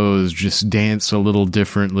shadows just dance a little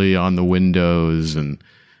differently on the windows, and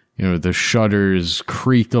the shutters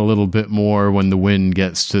creak a little bit more when the wind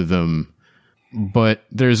gets to them. But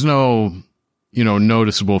there's no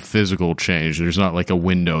noticeable physical change. There's not like a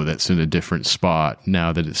window that's in a different spot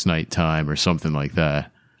now that it's nighttime or something like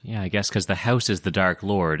that. Yeah, I guess because the house is the Dark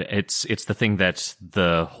Lord. It's the thing that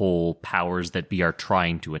the whole powers that be are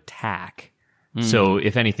trying to attack. So,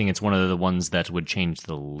 if anything, it's one of the ones that would change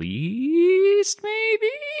the least,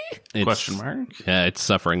 maybe? Question mark? Yeah, it's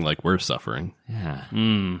suffering like we're suffering. Yeah.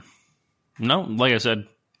 No, like I said,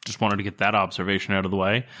 just wanted to get that observation out of the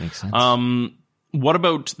way. Makes sense. What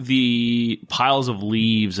about the piles of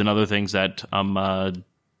leaves and other things that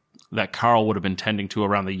that Carl would have been tending to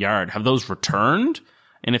around the yard? Have those returned?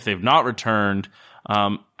 And if they've not returned,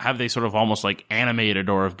 have they sort of almost like animated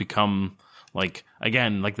or have become like,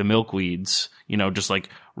 again, like the milkweeds, just like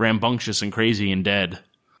rambunctious and crazy and dead?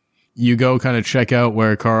 You go kind of check out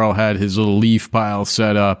where Carl had his little leaf pile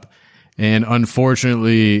set up, and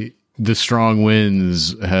unfortunately the strong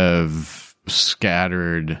winds have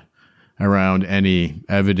scattered around any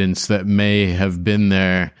evidence that may have been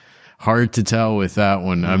there. Hard to tell with that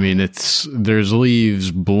one. I mean, there's leaves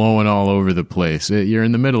blowing all over the place. You're standing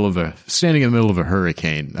in the middle of a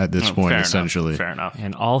hurricane at this point, essentially. Fair enough.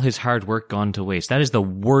 And all his hard work gone to waste. That is the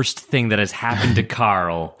worst thing that has happened to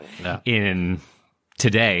Carl in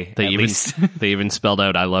today. They even spelled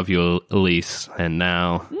out "I love you, Elise," and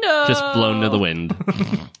now just blown to the wind.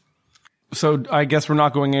 So I guess we're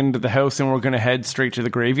not going into the house and we're going to head straight to the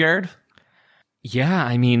graveyard? Yeah,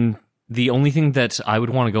 I mean, the only thing that I would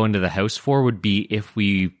want to go into the house for would be if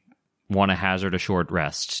we want to hazard a short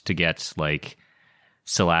rest to get, like,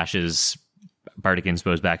 Silash's Bardic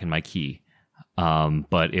Inspo's back in my key.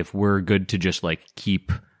 But if we're good to just, like,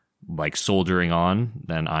 keep, like, soldiering on,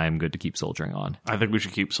 then I'm good to keep soldiering on. I think we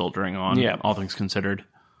should keep soldiering on, all things considered.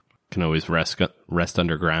 Can always rest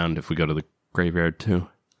underground if we go to the graveyard, too.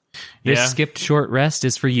 This skipped short rest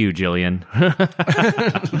is for you, Jillian.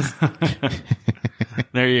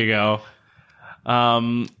 There you go.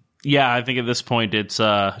 I think at this point it's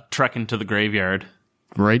trekking to the graveyard.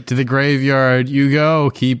 Right to the graveyard you go.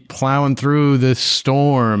 Keep plowing through this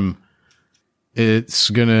storm. It's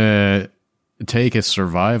gonna take a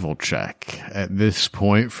survival check at this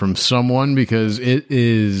point from someone because it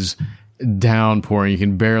is downpouring. You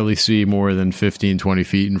can barely see more than 15, 20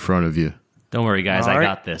 feet in front of you. Don't worry, guys. I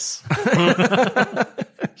got this.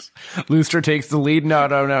 Lustra takes the lead. No.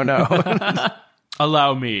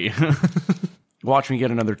 Allow me. Watch me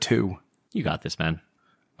get another 2. You got this, man.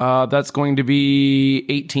 That's going to be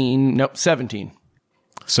 18. Nope, 17.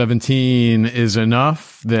 17 is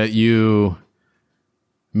enough that you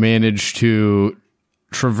manage to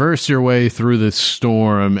traverse your way through the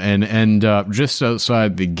storm and end up just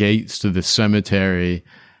outside the gates to the cemetery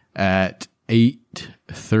at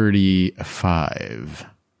 8:35.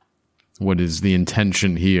 What is the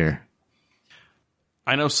intention here?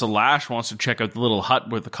 I know Silash wants to check out the little hut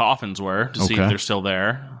where the coffins were to see if they're still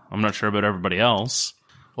there. I'm not sure about everybody else.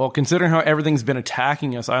 Well, considering how everything's been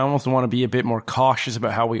attacking us, I almost want to be a bit more cautious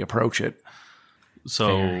about how we approach it.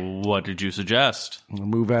 So what did you suggest? We'll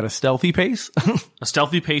move at a stealthy pace. A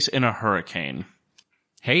stealthy pace in a hurricane.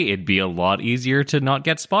 Hey, it'd be a lot easier to not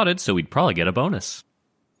get spotted, so we'd probably get a bonus.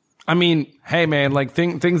 I mean, hey man, like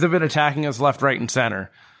things have been attacking us left, right, and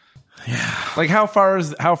center. Yeah. Like how far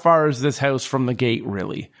is this house from the gate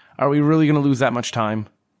really? Are we really going to lose that much time?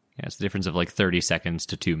 Yeah, it's the difference of like 30 seconds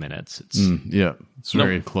to 2 minutes. It's it's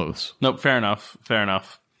very close. Nope, fair enough.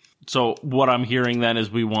 So what I'm hearing then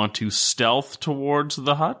is we want to stealth towards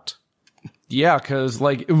the hut? Yeah, because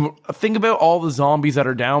like think about all the zombies that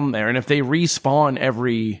are down there, and if they respawn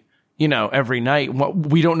every night,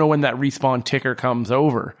 we don't know when that respawn ticker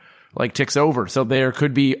ticks over. So there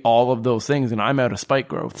could be all of those things, and I'm out of spike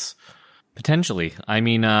growths. Potentially. I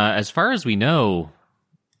mean, as far as we know,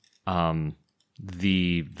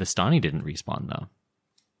 the Vistani didn't respawn though.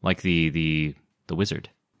 Like the wizard.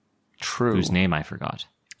 True. Whose name I forgot.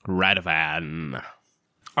 Radovan.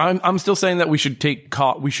 I'm still saying that we should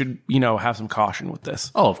have some caution with this.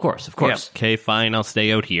 Oh, of course. Yeah. Okay, fine. I'll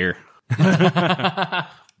stay out here.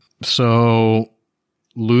 So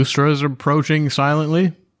Lustra is approaching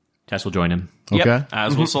silently. Tess will join him. Okay. Yep,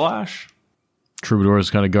 as will Slash. Troubadour is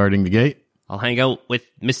kind of guarding the gate. I'll hang out with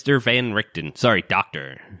Mr. Van Richten. Sorry,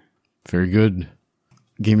 Doctor. Very good.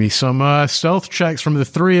 Give me some stealth checks from the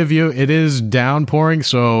three of you. It is downpouring,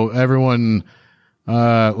 so everyone,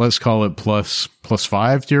 let's call it plus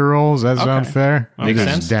 5 to your rolls. Does that sound fair? Makes It is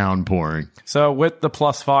sense. downpouring. So with the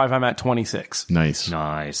 +5, I'm at 26. Nice.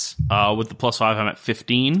 Nice. With the +5, I'm at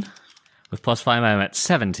 15. With +5, I'm at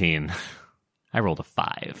 17. I rolled a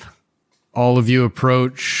 5. All of you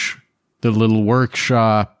approach the little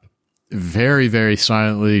workshop very, very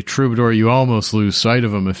silently. Troubadour, you almost lose sight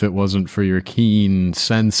of him if it wasn't for your keen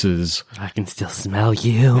senses. I can still smell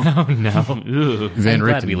you. Oh, no. Van I'm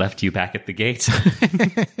glad we Richten, left you back at the gate.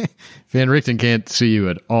 Van Richten can't see you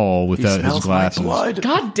at all without his glasses.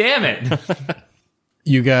 God damn it.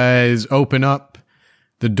 You guys open up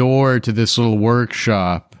the door to this little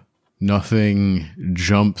workshop. Nothing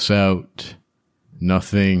jumps out.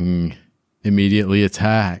 Nothing immediately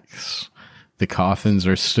attacks. The coffins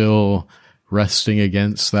are still resting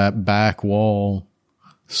against that back wall.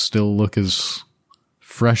 Still look as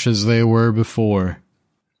fresh as they were before.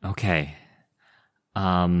 Okay.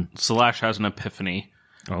 Slash has an epiphany.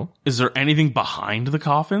 Oh? Is there anything behind the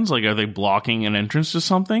coffins? Like, are they blocking an entrance to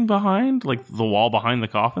something behind? Like, the wall behind the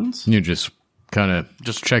coffins? You just kind of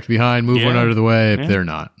Just- check behind, move one Yeah. out of the way. Yeah. They're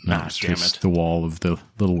not. No, Ah, it's damn just it. the wall of the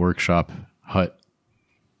little workshop hut.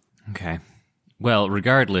 Okay. Well,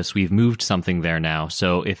 regardless, we've moved something there now,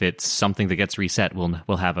 so if it's something that gets reset,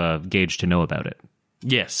 we'll have a gauge to know about it.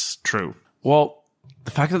 Yes, true. Well,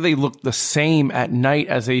 the fact that they look the same at night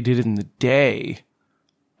as they did in the day,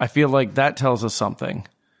 I feel like that tells us something.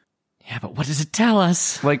 Yeah, but what does it tell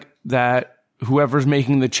us? Like that whoever's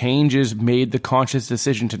making the changes made the conscious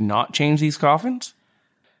decision to not change these coffins?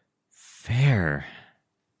 Fair.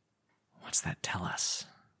 What's that tell us?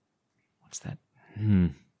 What's that?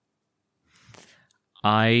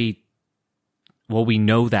 Well, we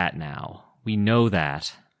know that now. We know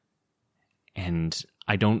that. And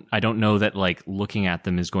I don't know that, like, looking at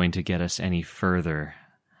them is going to get us any further.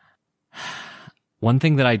 One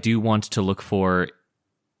thing that I do want to look for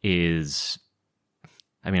is,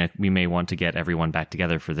 I mean, we may want to get everyone back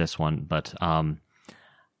together for this one, but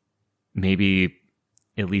maybe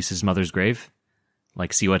Elise's mother's grave.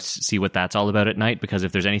 Like, see what that's all about at night, because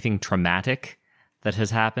if there's anything traumatic that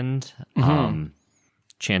has happened,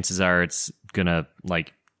 chances are it's gonna,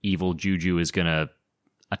 like, evil juju is gonna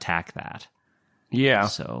attack that. Yeah.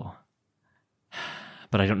 So,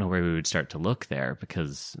 but I don't know where we would start to look there,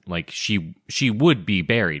 because, like, she would be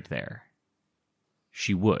buried there.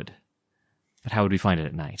 She would. But how would we find it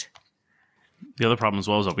at night? The other problem as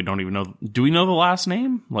well is that we don't even know. Do we know the last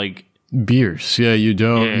name? Like, Bierce. Yeah, you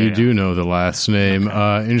don't. Yeah, you yeah. do know the last name.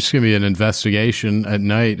 And it's going to be an investigation at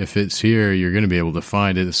night. If it's here, you're going to be able to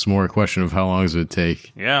find it. It's more a question of how long does it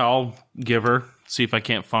take. yeah, I'll give her. See if I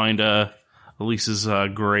can't find Elise's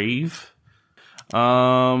grave.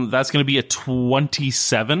 That's going to be a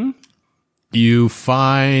 27. You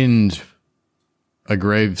find a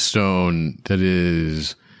gravestone that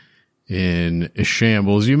is in a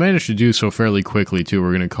shambles. You managed to do so fairly quickly, too.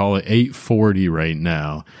 We're going to call it 8:40 right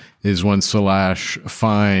now, is when Slash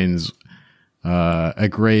finds a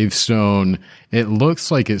gravestone. It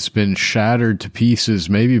looks like it's been shattered to pieces,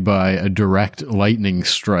 maybe by a direct lightning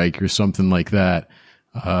strike or something like that.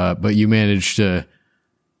 But you managed to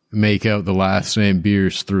make out the last name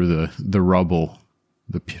Bierce through the rubble,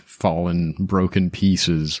 the fallen, broken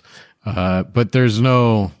pieces. But there's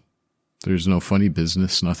no funny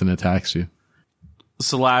business. Nothing attacks you.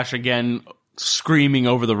 Slash, again, screaming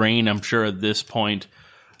over the rain, I'm sure at this point,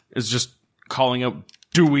 is just calling out,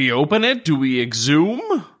 do we open it? Do we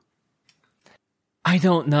exhume? I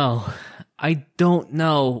don't know.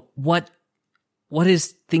 What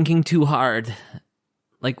is thinking too hard?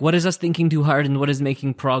 Like, what is us thinking too hard, and what is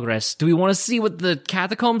making progress? Do we want to see what the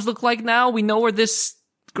catacombs look like now? We know where this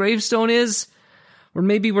gravestone is? Or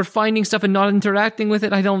maybe we're finding stuff and not interacting with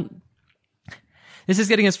it? This is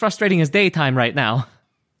getting as frustrating as daytime right now.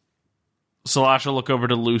 Slash will look over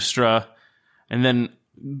to Lustra and then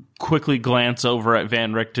quickly glance over at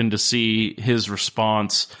Van Richten to see his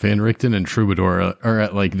response. Van Richten and Troubadour are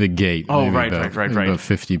at like the gate. Oh, maybe right. About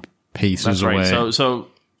 50 paces That's away. right. So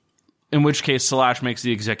in which case Slash makes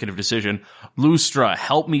the executive decision. Lustra,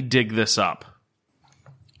 help me dig this up.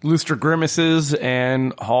 Lustra grimaces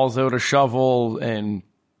and hauls out a shovel and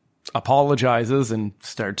apologizes and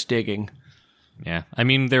starts digging. Yeah. I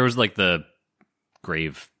mean, there was, like, the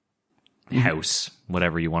grave house,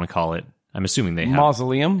 whatever you want to call it. I'm assuming they have.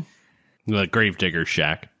 Mausoleum. The Gravedigger's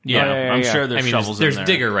shack. Yeah, yeah, I'm yeah. sure there's I mean, shovels there's in there.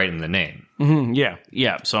 digger right in the name.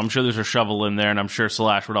 Yeah, so I'm sure there's a shovel in there, and I'm sure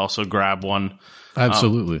Slash would also grab one.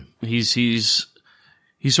 Absolutely. He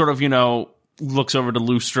sort of, looks over to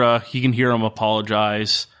Lustra. He can hear him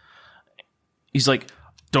apologize. He's like,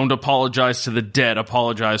 don't apologize to the dead,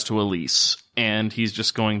 apologize to Elise. And he's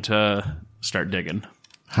just going to start digging.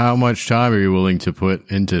 How much time are you willing to put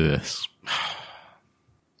into this?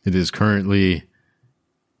 It is currently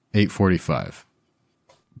 8:45.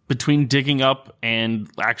 Between digging up and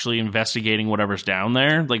actually investigating whatever's down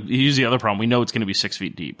there, like, here's the other problem. We know it's going to be 6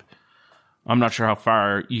 feet deep. I'm not sure how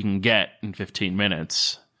far you can get in 15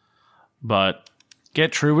 minutes, but...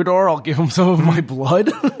 Get Troubadour, I'll give him some of my blood.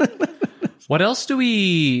 What else do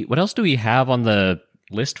we have on the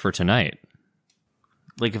list for tonight?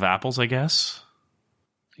 Lake of Apples, I guess.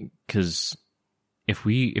 Because if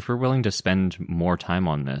we're willing to spend more time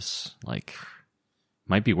on this, like,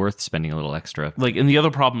 might be worth spending a little extra. Like, and the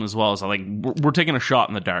other problem as well is, like, we're taking a shot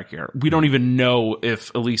in the dark here. We don't even know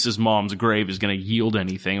if Elise's mom's grave is going to yield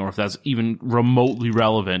anything, or if that's even remotely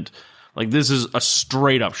relevant. Like, this is a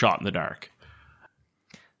straight up shot in the dark.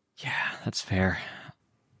 Yeah, that's fair.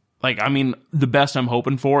 Like, I mean, the best I'm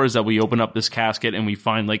hoping for is that we open up this casket and we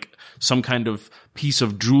find, like, some kind of piece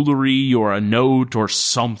of jewelry or a note or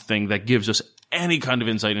something that gives us any kind of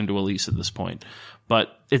insight into Elise at this point.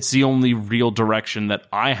 But it's the only real direction that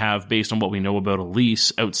I have based on what we know about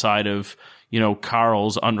Elise outside of,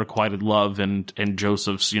 Carl's unrequited love and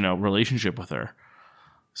Joseph's, relationship with her.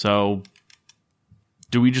 So,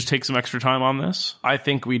 do we just take some extra time on this? I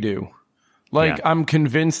think we do. Like, I'm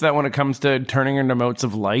convinced that when it comes to turning into motes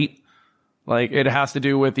of light, like, it has to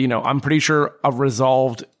do with, I'm pretty sure a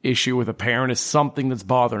resolved issue with a parent is something that's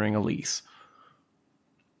bothering Elise.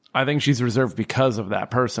 I think she's reserved because of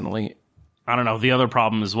that, personally. I don't know. The other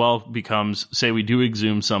problem as well becomes, say we do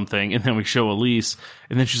exhume something, and then we show Elise,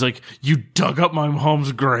 and then she's like, you dug up my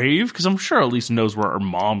mom's grave? Because I'm sure Elise knows where her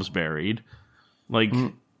mom's buried. Like...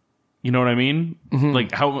 You know what I mean? Mm-hmm.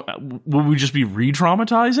 Like, how will we just be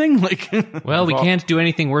re-traumatizing? Like, well, we can't do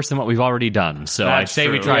anything worse than what we've already done. So I say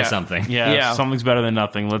true. we try something. Yeah, something's better than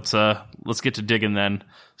nothing. Let's get to digging then.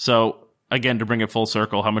 So again, to bring it full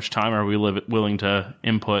circle, how much time are we willing to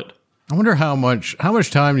input? I wonder how much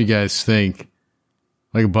time do you guys think,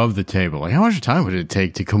 like, above the table? Like, how much time would it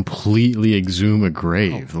take to completely exhume a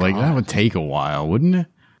grave? Like, that would take a while, wouldn't it?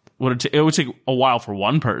 It would take a while for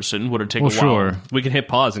one person. Would it take a while? Sure. We can hit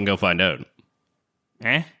pause and go find out.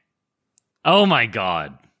 Oh my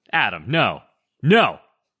God. Adam, no.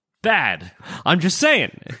 Bad. I'm just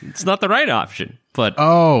saying. It's not the right option. But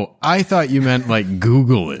Oh, I thought you meant, like,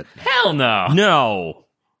 Google it. Hell no. no.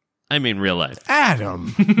 I mean real life.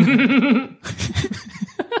 Adam!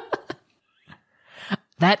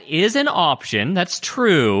 That is an option. That's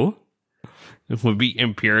true. It would be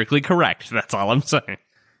empirically correct. That's all I'm saying.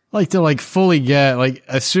 Like, to, like, fully get, like,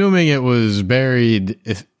 assuming it was buried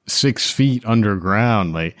 6 feet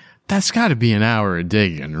underground, like, that's got to be an hour of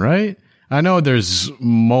digging, right? I know there's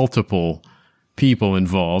multiple people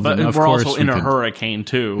involved. But and of we're course also in a hurricane,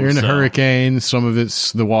 too. You're in a hurricane. Some of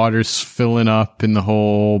it's the water's filling up in the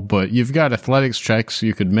hole, but you've got athletics checks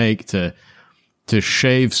you could make to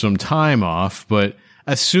shave some time off. But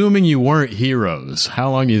assuming you weren't heroes,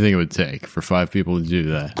 how long do you think it would take for 5 people to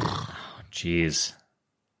do that? Jeez.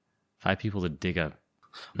 5 people to dig up.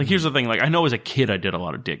 Like, here's the thing. Like, I know as a kid I did a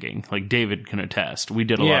lot of digging. Like, David can attest. We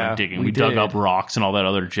did a lot of digging. We dug up rocks and all that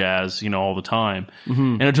other jazz, all the time.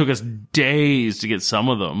 Mm-hmm. And it took us days to get some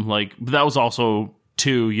of them. Like, but that was also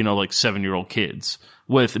 2, like 7-year-old kids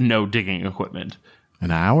with no digging equipment. An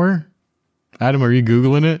hour? Adam, are you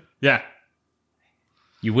Googling it? Yeah.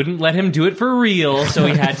 You wouldn't let him do it for real, so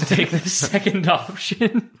he had to take the second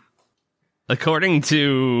option. According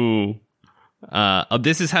to...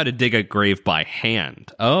 this is how to dig a grave by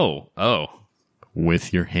hand. Oh.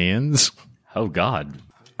 With your hands? Oh, God.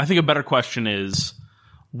 I think a better question is,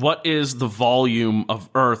 what is the volume of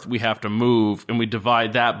earth we have to move, and we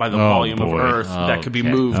divide that by the volume of earth that could be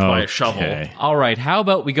moved by a shovel. All right, how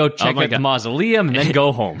about we go check out the mausoleum and then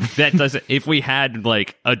go home? That doesn't. If we had,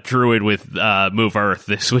 like, a druid with move earth,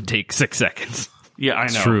 this would take 6 seconds. Yeah, I know.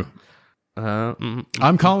 It's true.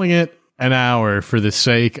 I'm calling it an hour for the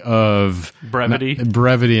sake of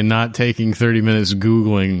brevity and not taking 30 minutes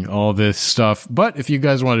Googling all this stuff. But if you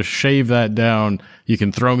guys want to shave that down, you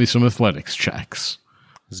can throw me some athletics checks.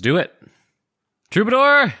 Let's do it.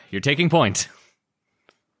 Troubadour, you're taking point.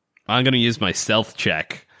 I'm going to use my stealth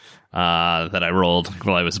check that I rolled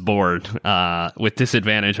while I was bored. With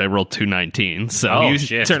disadvantage, I rolled 219. So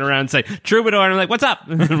you turn around and say, Troubadour, and I'm like, what's up?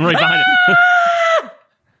 Right behind it.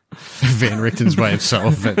 Van Richten's by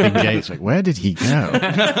himself at the gate. It's like, where did he go?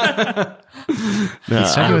 He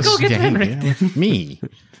said he was staying here with me.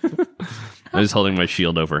 I was holding my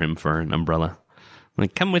shield over him for an umbrella.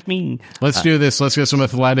 Like, come with me. Let's do this. Let's get some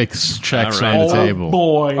athletics checks on the table.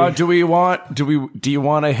 Boy. Do you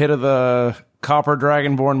want a hit of the copper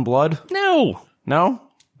dragonborn blood? No. No?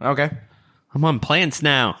 Okay. I'm on plants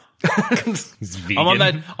now. He's vegan.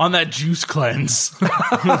 I'm on that juice cleanse.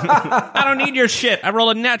 I don't need your shit. I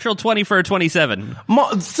rolled a natural 20 for a 27.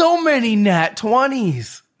 So many nat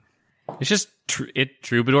 20s. It's just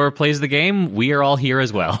Troubadour plays the game. We are all here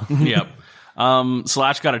as well. Yep.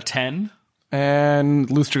 Slash got a 10. And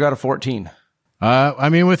Lustra got a 14. I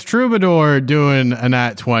mean, with Troubadour doing a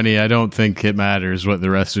nat 20, I don't think it matters what the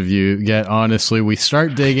rest of you get. Honestly, we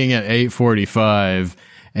start digging at 8:45,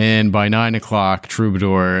 and by 9 o'clock,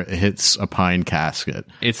 Troubadour hits a pine casket.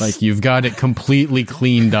 It's like you've got it completely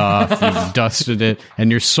cleaned off, you've dusted it,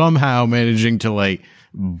 and you're somehow managing to like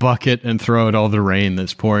bucket and throw out all the rain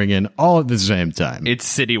that's pouring in all at the same time. It's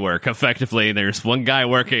city work, effectively. There's one guy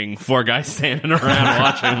working, 4 guys standing around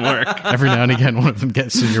watching work. Every now and again, one of them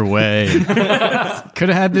gets in your way. Could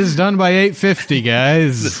have had this done by 8:50,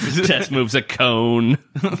 guys. Tess moves a cone.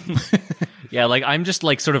 Yeah, like I'm just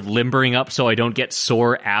like sort of limbering up so I don't get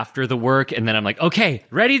sore after the work, and then I'm like, okay,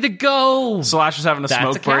 ready to go. Slash is having a That's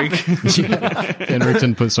smoke a break. And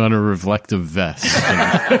Rickton puts on a reflective vest.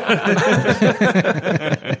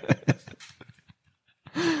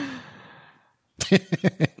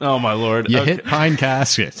 Oh, my Lord. You Okay. hit pine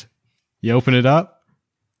casket. You open it up.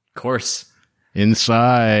 Of course.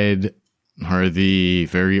 Inside are the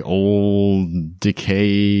very old,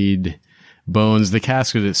 decayed bones. The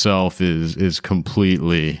casket itself is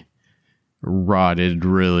completely rotted,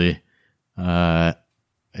 really. And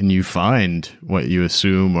you find what you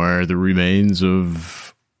assume are the remains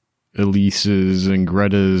of Elise's and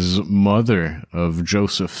Greta's mother, of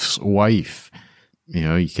Joseph's wife. You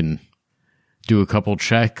know, you can do a couple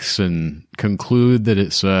checks and conclude that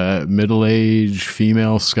it's a middle-aged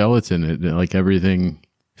female skeleton. It, like, everything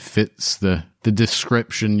fits the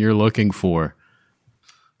description you're looking for.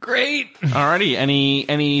 Great. Alrighty.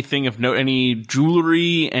 Anything of note? Any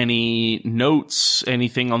jewelry? Any notes?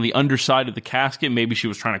 Anything on the underside of the casket? Maybe she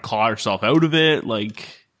was trying to claw herself out of it. Like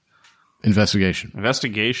Investigation.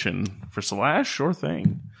 for Slash. Sure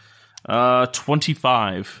thing.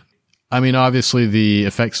 25. I mean, obviously the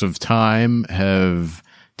effects of time have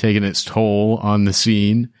taken its toll on the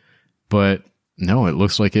scene, but no, it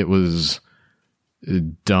looks like it was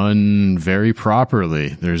done very properly.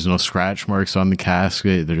 There's no scratch marks on the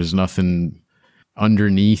casket. There's nothing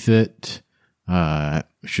underneath it.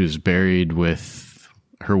 She was buried with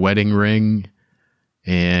her wedding ring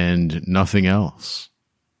and nothing else.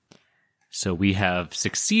 So we have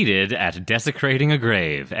succeeded at desecrating a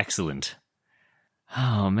grave. Excellent.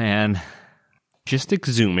 Oh, man. Just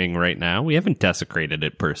exhuming right now. We haven't desecrated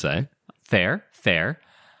it, per se. Fair.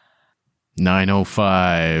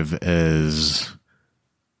 9:05 as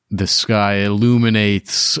the sky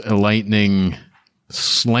illuminates, a lightning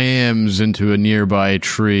slams into a nearby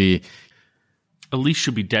tree. Elise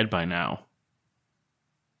should be dead by now.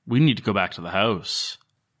 We need to go back to the house.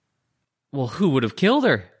 Well, who would have killed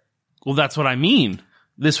her? Well, that's what I mean.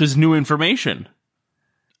 This was new information.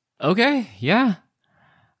 Okay, yeah.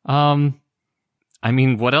 I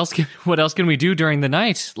mean, what else can we do during the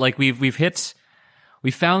night? Like we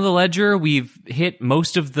found the ledger, we've hit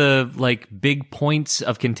most of the like big points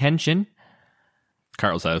of contention.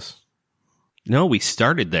 Carl's house. No, we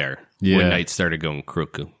started there Yeah. when night started going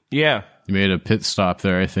cuckoo. Yeah. You made a pit stop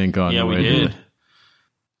there, I think, on Yeah, the we way did. to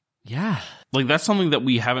Yeah. Like, that's something that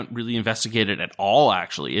we haven't really investigated at all,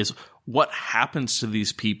 actually, is what happens to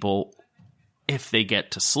these people if they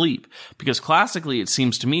get to sleep. Because classically, it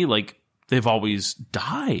seems to me like they've always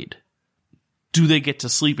died. Do they get to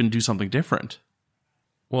sleep and do something different?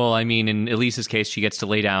 Well, I mean, in Elise's case, she gets to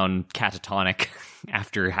lay down catatonic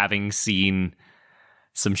after having seen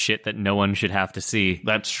some shit that no one should have to see.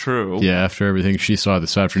 That's true. Yeah, after everything she saw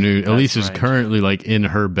this afternoon. Elise is right. currently like in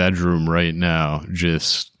her bedroom right now,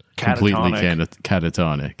 just completely Catatonic.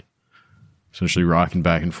 catatonic. Essentially rocking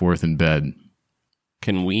back and forth in bed.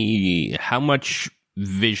 How much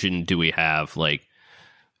vision do we have? Like,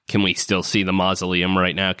 can we still see the mausoleum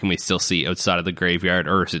right now? Can we still see outside of the graveyard?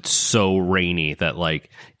 Or is it so rainy that, like,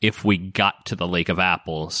 if we got to the Lake of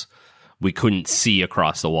Apples, we couldn't see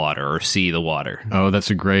across the water or see the water? Oh,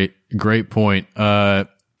 that's a great point. Yeah,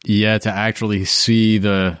 to actually see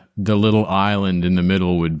the little island in the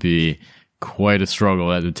middle would be quite a struggle.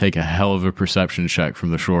 That would take a hell of a perception check from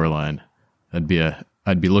the shoreline. I'd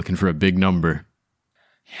be looking for a big number.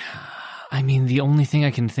 I mean, the only thing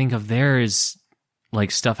I can think of there is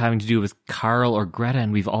like stuff having to do with Carl or Greta,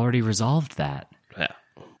 and we've already resolved that. Yeah.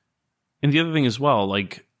 And the other thing as well,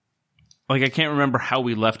 like I can't remember how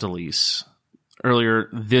we left Elise earlier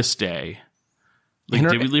this day. Like,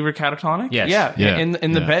 did we leave her catatonic? Yes. Yeah. In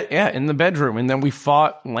the bed. Yeah, in the bedroom, and then we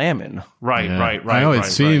fought Lamon. Right. I know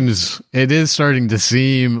it is starting to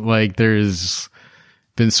seem like there's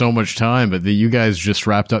been so much time, but you guys just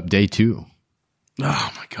wrapped up day 2.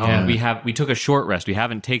 Oh my god. Yeah, we took a short rest. We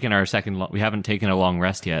haven't taken we haven't taken a long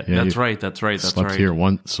rest yet. Yeah, That's right. Slept here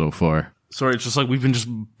once so far. Sorry, it's just like we've been just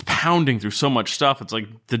pounding through so much stuff. It's like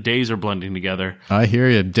the days are blending together. I hear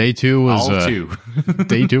you. Day 2 was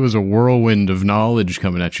day 2 was a whirlwind of knowledge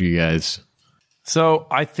coming at you guys. So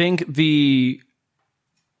I think the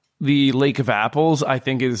Lake of Apples, I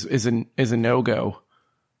think is a no-go.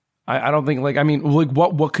 I don't think, like, I mean, like,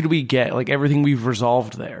 what could we get? Like, everything we've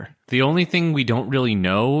resolved there. The only thing we don't really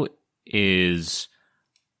know is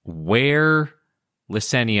where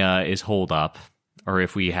Lysenia is holed up, or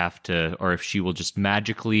if we have to, or if she will just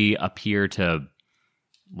magically appear to,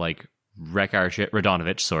 like, wreck our shit.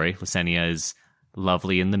 Radonovich, sorry. Lysenia is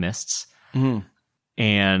lovely in the mists. Mm-hmm.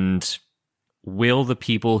 And will the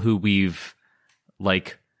people who we've,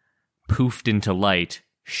 like, poofed into light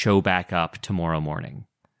show back up tomorrow morning?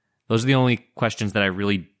 Those are the only questions that I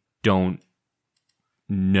really don't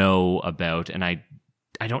know about, and I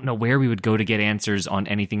don't know where we would go to get answers on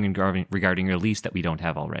anything regarding release that we don't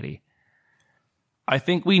have already. I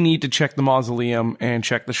think we need to check the mausoleum and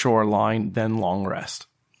check the shoreline, then long rest.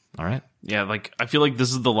 All right. Yeah, like, I feel like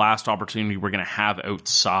this is the last opportunity we're going to have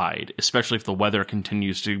outside, especially if the weather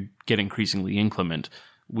continues to get increasingly inclement.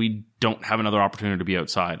 We don't have another opportunity to be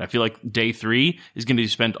outside. I feel like day 3 is going to be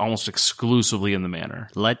spent almost exclusively in the manor.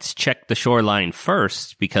 Let's check the shoreline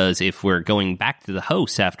first, because if we're going back to the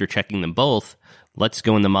house after checking them both, let's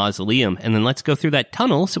go in the mausoleum, and then let's go through that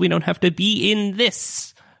tunnel so we don't have to be in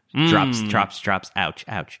this. Drops.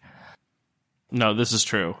 Ouch. No, this is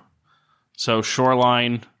true. So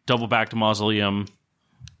shoreline, double back to mausoleum,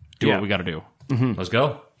 do what we got to do. Mm-hmm. Let's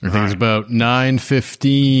go. I think it's about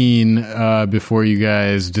 9:15 before you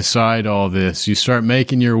guys decide all this. You start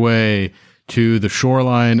making your way to the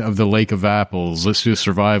shoreline of the Lake of Apples. Let's do a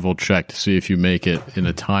survival check to see if you make it in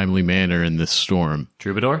a timely manner in this storm.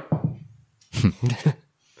 Troubadour?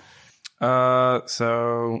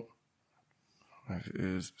 So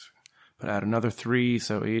put out another 3,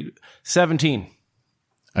 so 8, 17.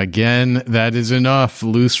 Again, that is enough.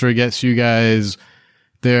 Lustra gets you guys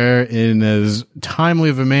there in as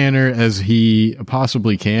timely of a manner as he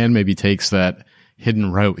possibly can. Maybe takes that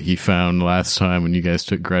hidden route he found last time when you guys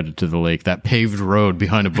took Greta to the lake. That paved road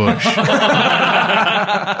behind a bush.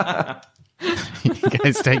 You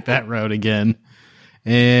guys take that route again.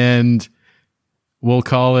 And we'll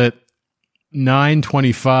call it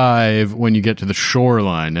 9:25 when you get to the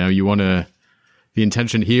shoreline. Now, you want to... The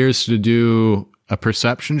intention here is to do a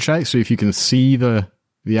perception check, so if you can see the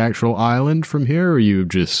actual island from here, or are you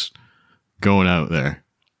just going out there?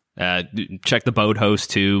 Check the boathouse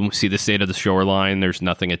too. See the state of the shoreline. There's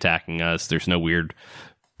nothing attacking us. There's no weird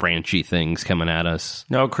branchy things coming at us.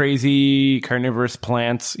 No crazy carnivorous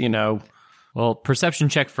plants, you know. Well, perception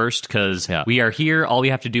check first, because we are here. All we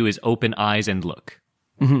have to do is open eyes and look.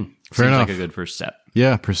 Mm-hmm. Fair enough. Like a good first step.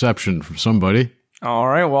 Yeah, perception from somebody. All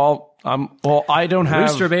right, well, I don't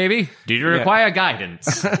have... Rooster, baby, do you require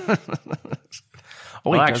guidance?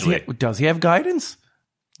 Oh, wait, Well, does he have guidance?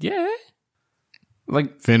 Yeah.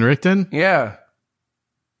 Like, Van Richten? yeah.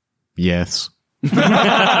 Yes.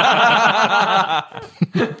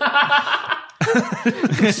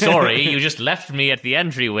 Sorry, you just left me at the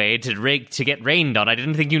entryway to get rained on. I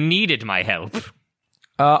didn't think you needed my help.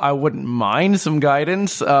 I wouldn't mind some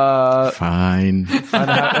guidance. Fine. on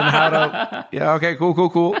how to... Yeah, okay,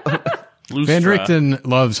 cool. Van Richten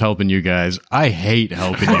loves helping you guys. I hate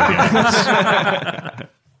helping you guys.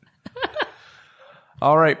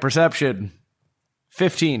 All right, perception.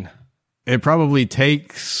 15. It probably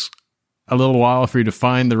takes a little while for you to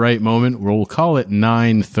find the right moment. We'll call it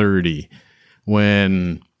 9:30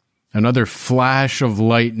 when another flash of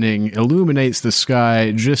lightning illuminates the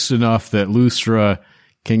sky just enough that Lustra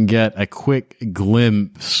can get a quick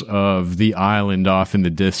glimpse of the island off in the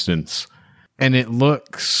distance. And it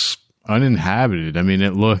looks uninhabited. I mean,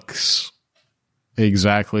 it looks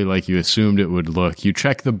exactly like you assumed it would look. You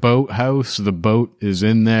check the boathouse, the boat is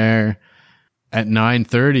in there. At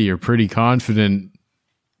 9:30, you're pretty confident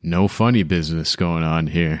no funny business going on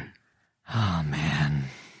here. Oh, man.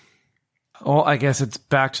 Well, I guess it's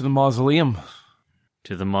back to the mausoleum.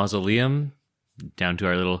 To the mausoleum, down to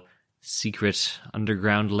our little secret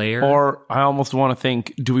underground lair. Or I almost want to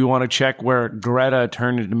think, do we want to check where Greta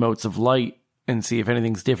turned into motes of light and see if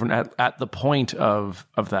anything's different at the point of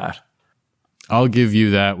that? I'll give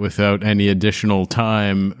you that without any additional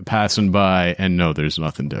time passing by, and no, there's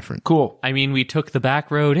nothing different. Cool. I mean, we took the back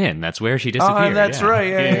road in. That's where she disappeared. That's yeah. right.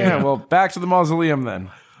 Yeah. Well, back to the mausoleum then.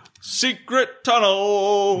 Secret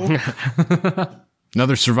tunnel.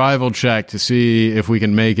 Another survival check to see if we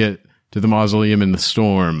can make it to the mausoleum in the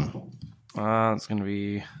storm. It's going to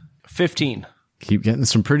be 15. Keep getting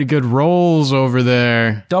some pretty good rolls over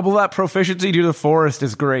there. Double that proficiency due to the forest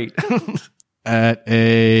is great. At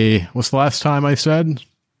what's the last time I said?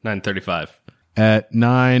 9:35. At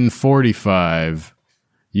 9:45,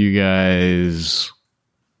 you guys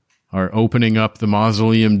are opening up the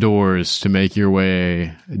mausoleum doors to make your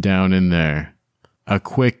way down in there. A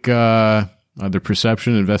quick either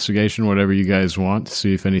perception, investigation, whatever you guys want to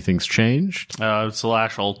see if anything's changed.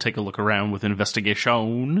 Slash, I'll take a look around with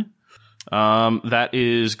investigation. That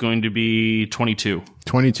is going to be 22.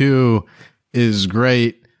 22 is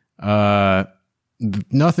great.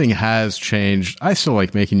 Nothing has changed. I still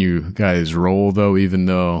like making you guys roll, though, even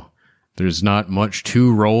though there's not much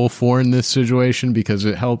to roll for in this situation, because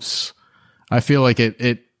it helps. I feel like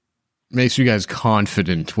it makes you guys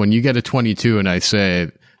confident. When you get a 22 and I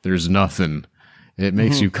say there's nothing, it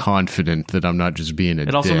makes you confident that I'm not just being a dick.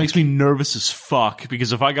 It also makes me nervous as fuck,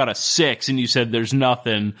 because if I got a 6 and you said there's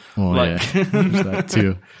nothing, yeah, there's that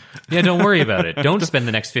too. Yeah, don't worry about it. Don't spend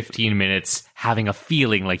the next 15 minutes having a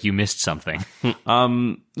feeling like you missed something.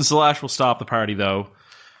 Slash will stop the party, though.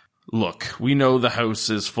 Look, we know the house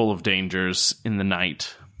is full of dangers in the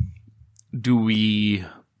night. Do we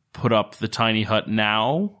put up the tiny hut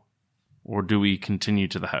now, or do we continue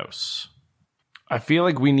to the house? I feel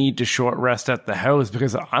like we need to short rest at the house,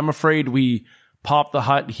 because I'm afraid we pop the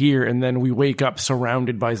hut here and then we wake up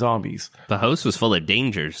surrounded by zombies. The house was full of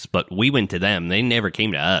dangers, but we went to them. They never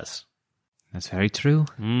came to us. That's very true.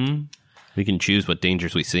 We can choose what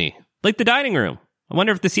dangers we see. Like the dining room. I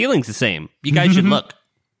wonder if the ceiling's the same. You guys should look.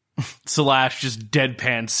 Slash just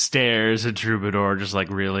deadpan stares at Troubadour, just like,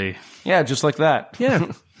 really? Yeah, just like that.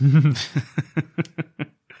 Yeah.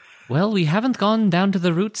 Well, we haven't gone down to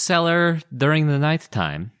the root cellar during the night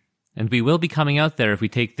time, and we will be coming out there if we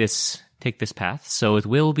take this path. So it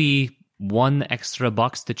will be one extra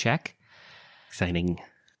box to check. Exciting.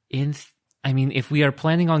 If we are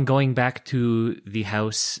planning on going back to the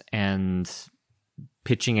house and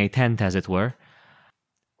pitching a tent, as it were.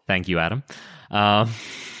 Thank you, Adam.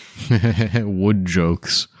 Wood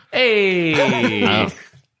jokes. Hey!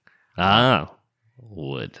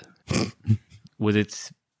 Wood. Would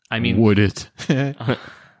it... Would it?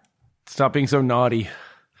 Stop being so naughty.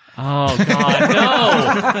 Oh, God,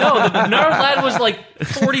 no. The Nerd Lad was like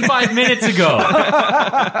 45 minutes ago.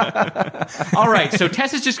 All right, so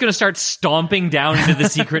Tess is just going to start stomping down into the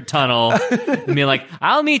secret tunnel and be like,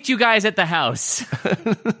 I'll meet you guys at the house.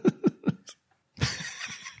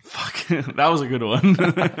 Fuck, that was a good one.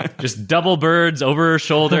 Just double birds over her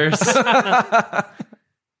shoulders.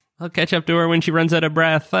 I'll catch up to her when she runs out of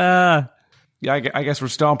breath. Yeah, I guess we're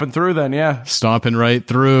stomping through then, yeah. Stomping right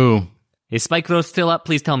through. Is Spike Rose still up?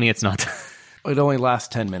 Please tell me it's not. It only lasts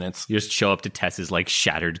 10 minutes. You just show up to Tess's like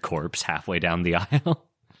shattered corpse halfway down the aisle.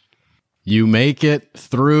 You make it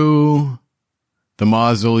through the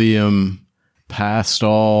mausoleum, past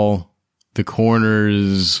all the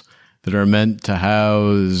corners that are meant to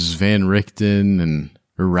house Van Richten and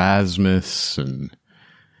Erasmus and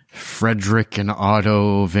Frederick and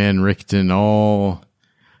Otto Van Richten, all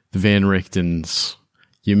the Van Richtens.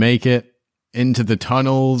 You make it into the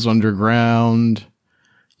tunnels underground.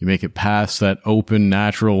 You make it past that open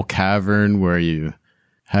natural cavern where you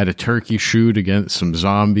had a turkey shoot against some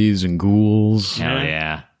zombies and ghouls. Hell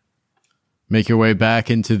yeah. Make your way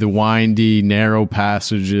back into the windy, narrow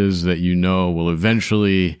passages that you know will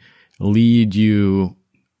eventually lead you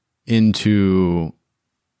into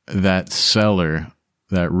that cellar,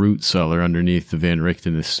 that root cellar underneath the Van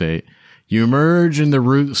Richten estate. You emerge in the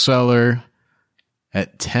root cellar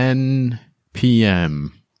at 10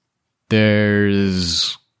 p.m.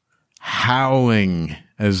 There's howling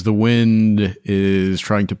as the wind is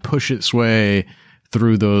trying to push its way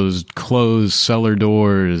through those closed cellar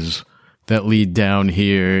doors that lead down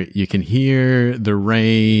here. You can hear the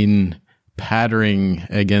rain pattering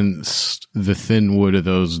against the thin wood of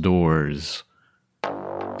those doors.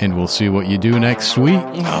 And we'll see what you do next week.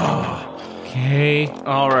 Okay.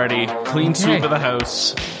 Alrighty, clean sweep of the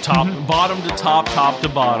house. Bottom to top, top to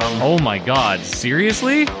bottom. Oh my God,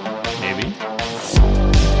 seriously?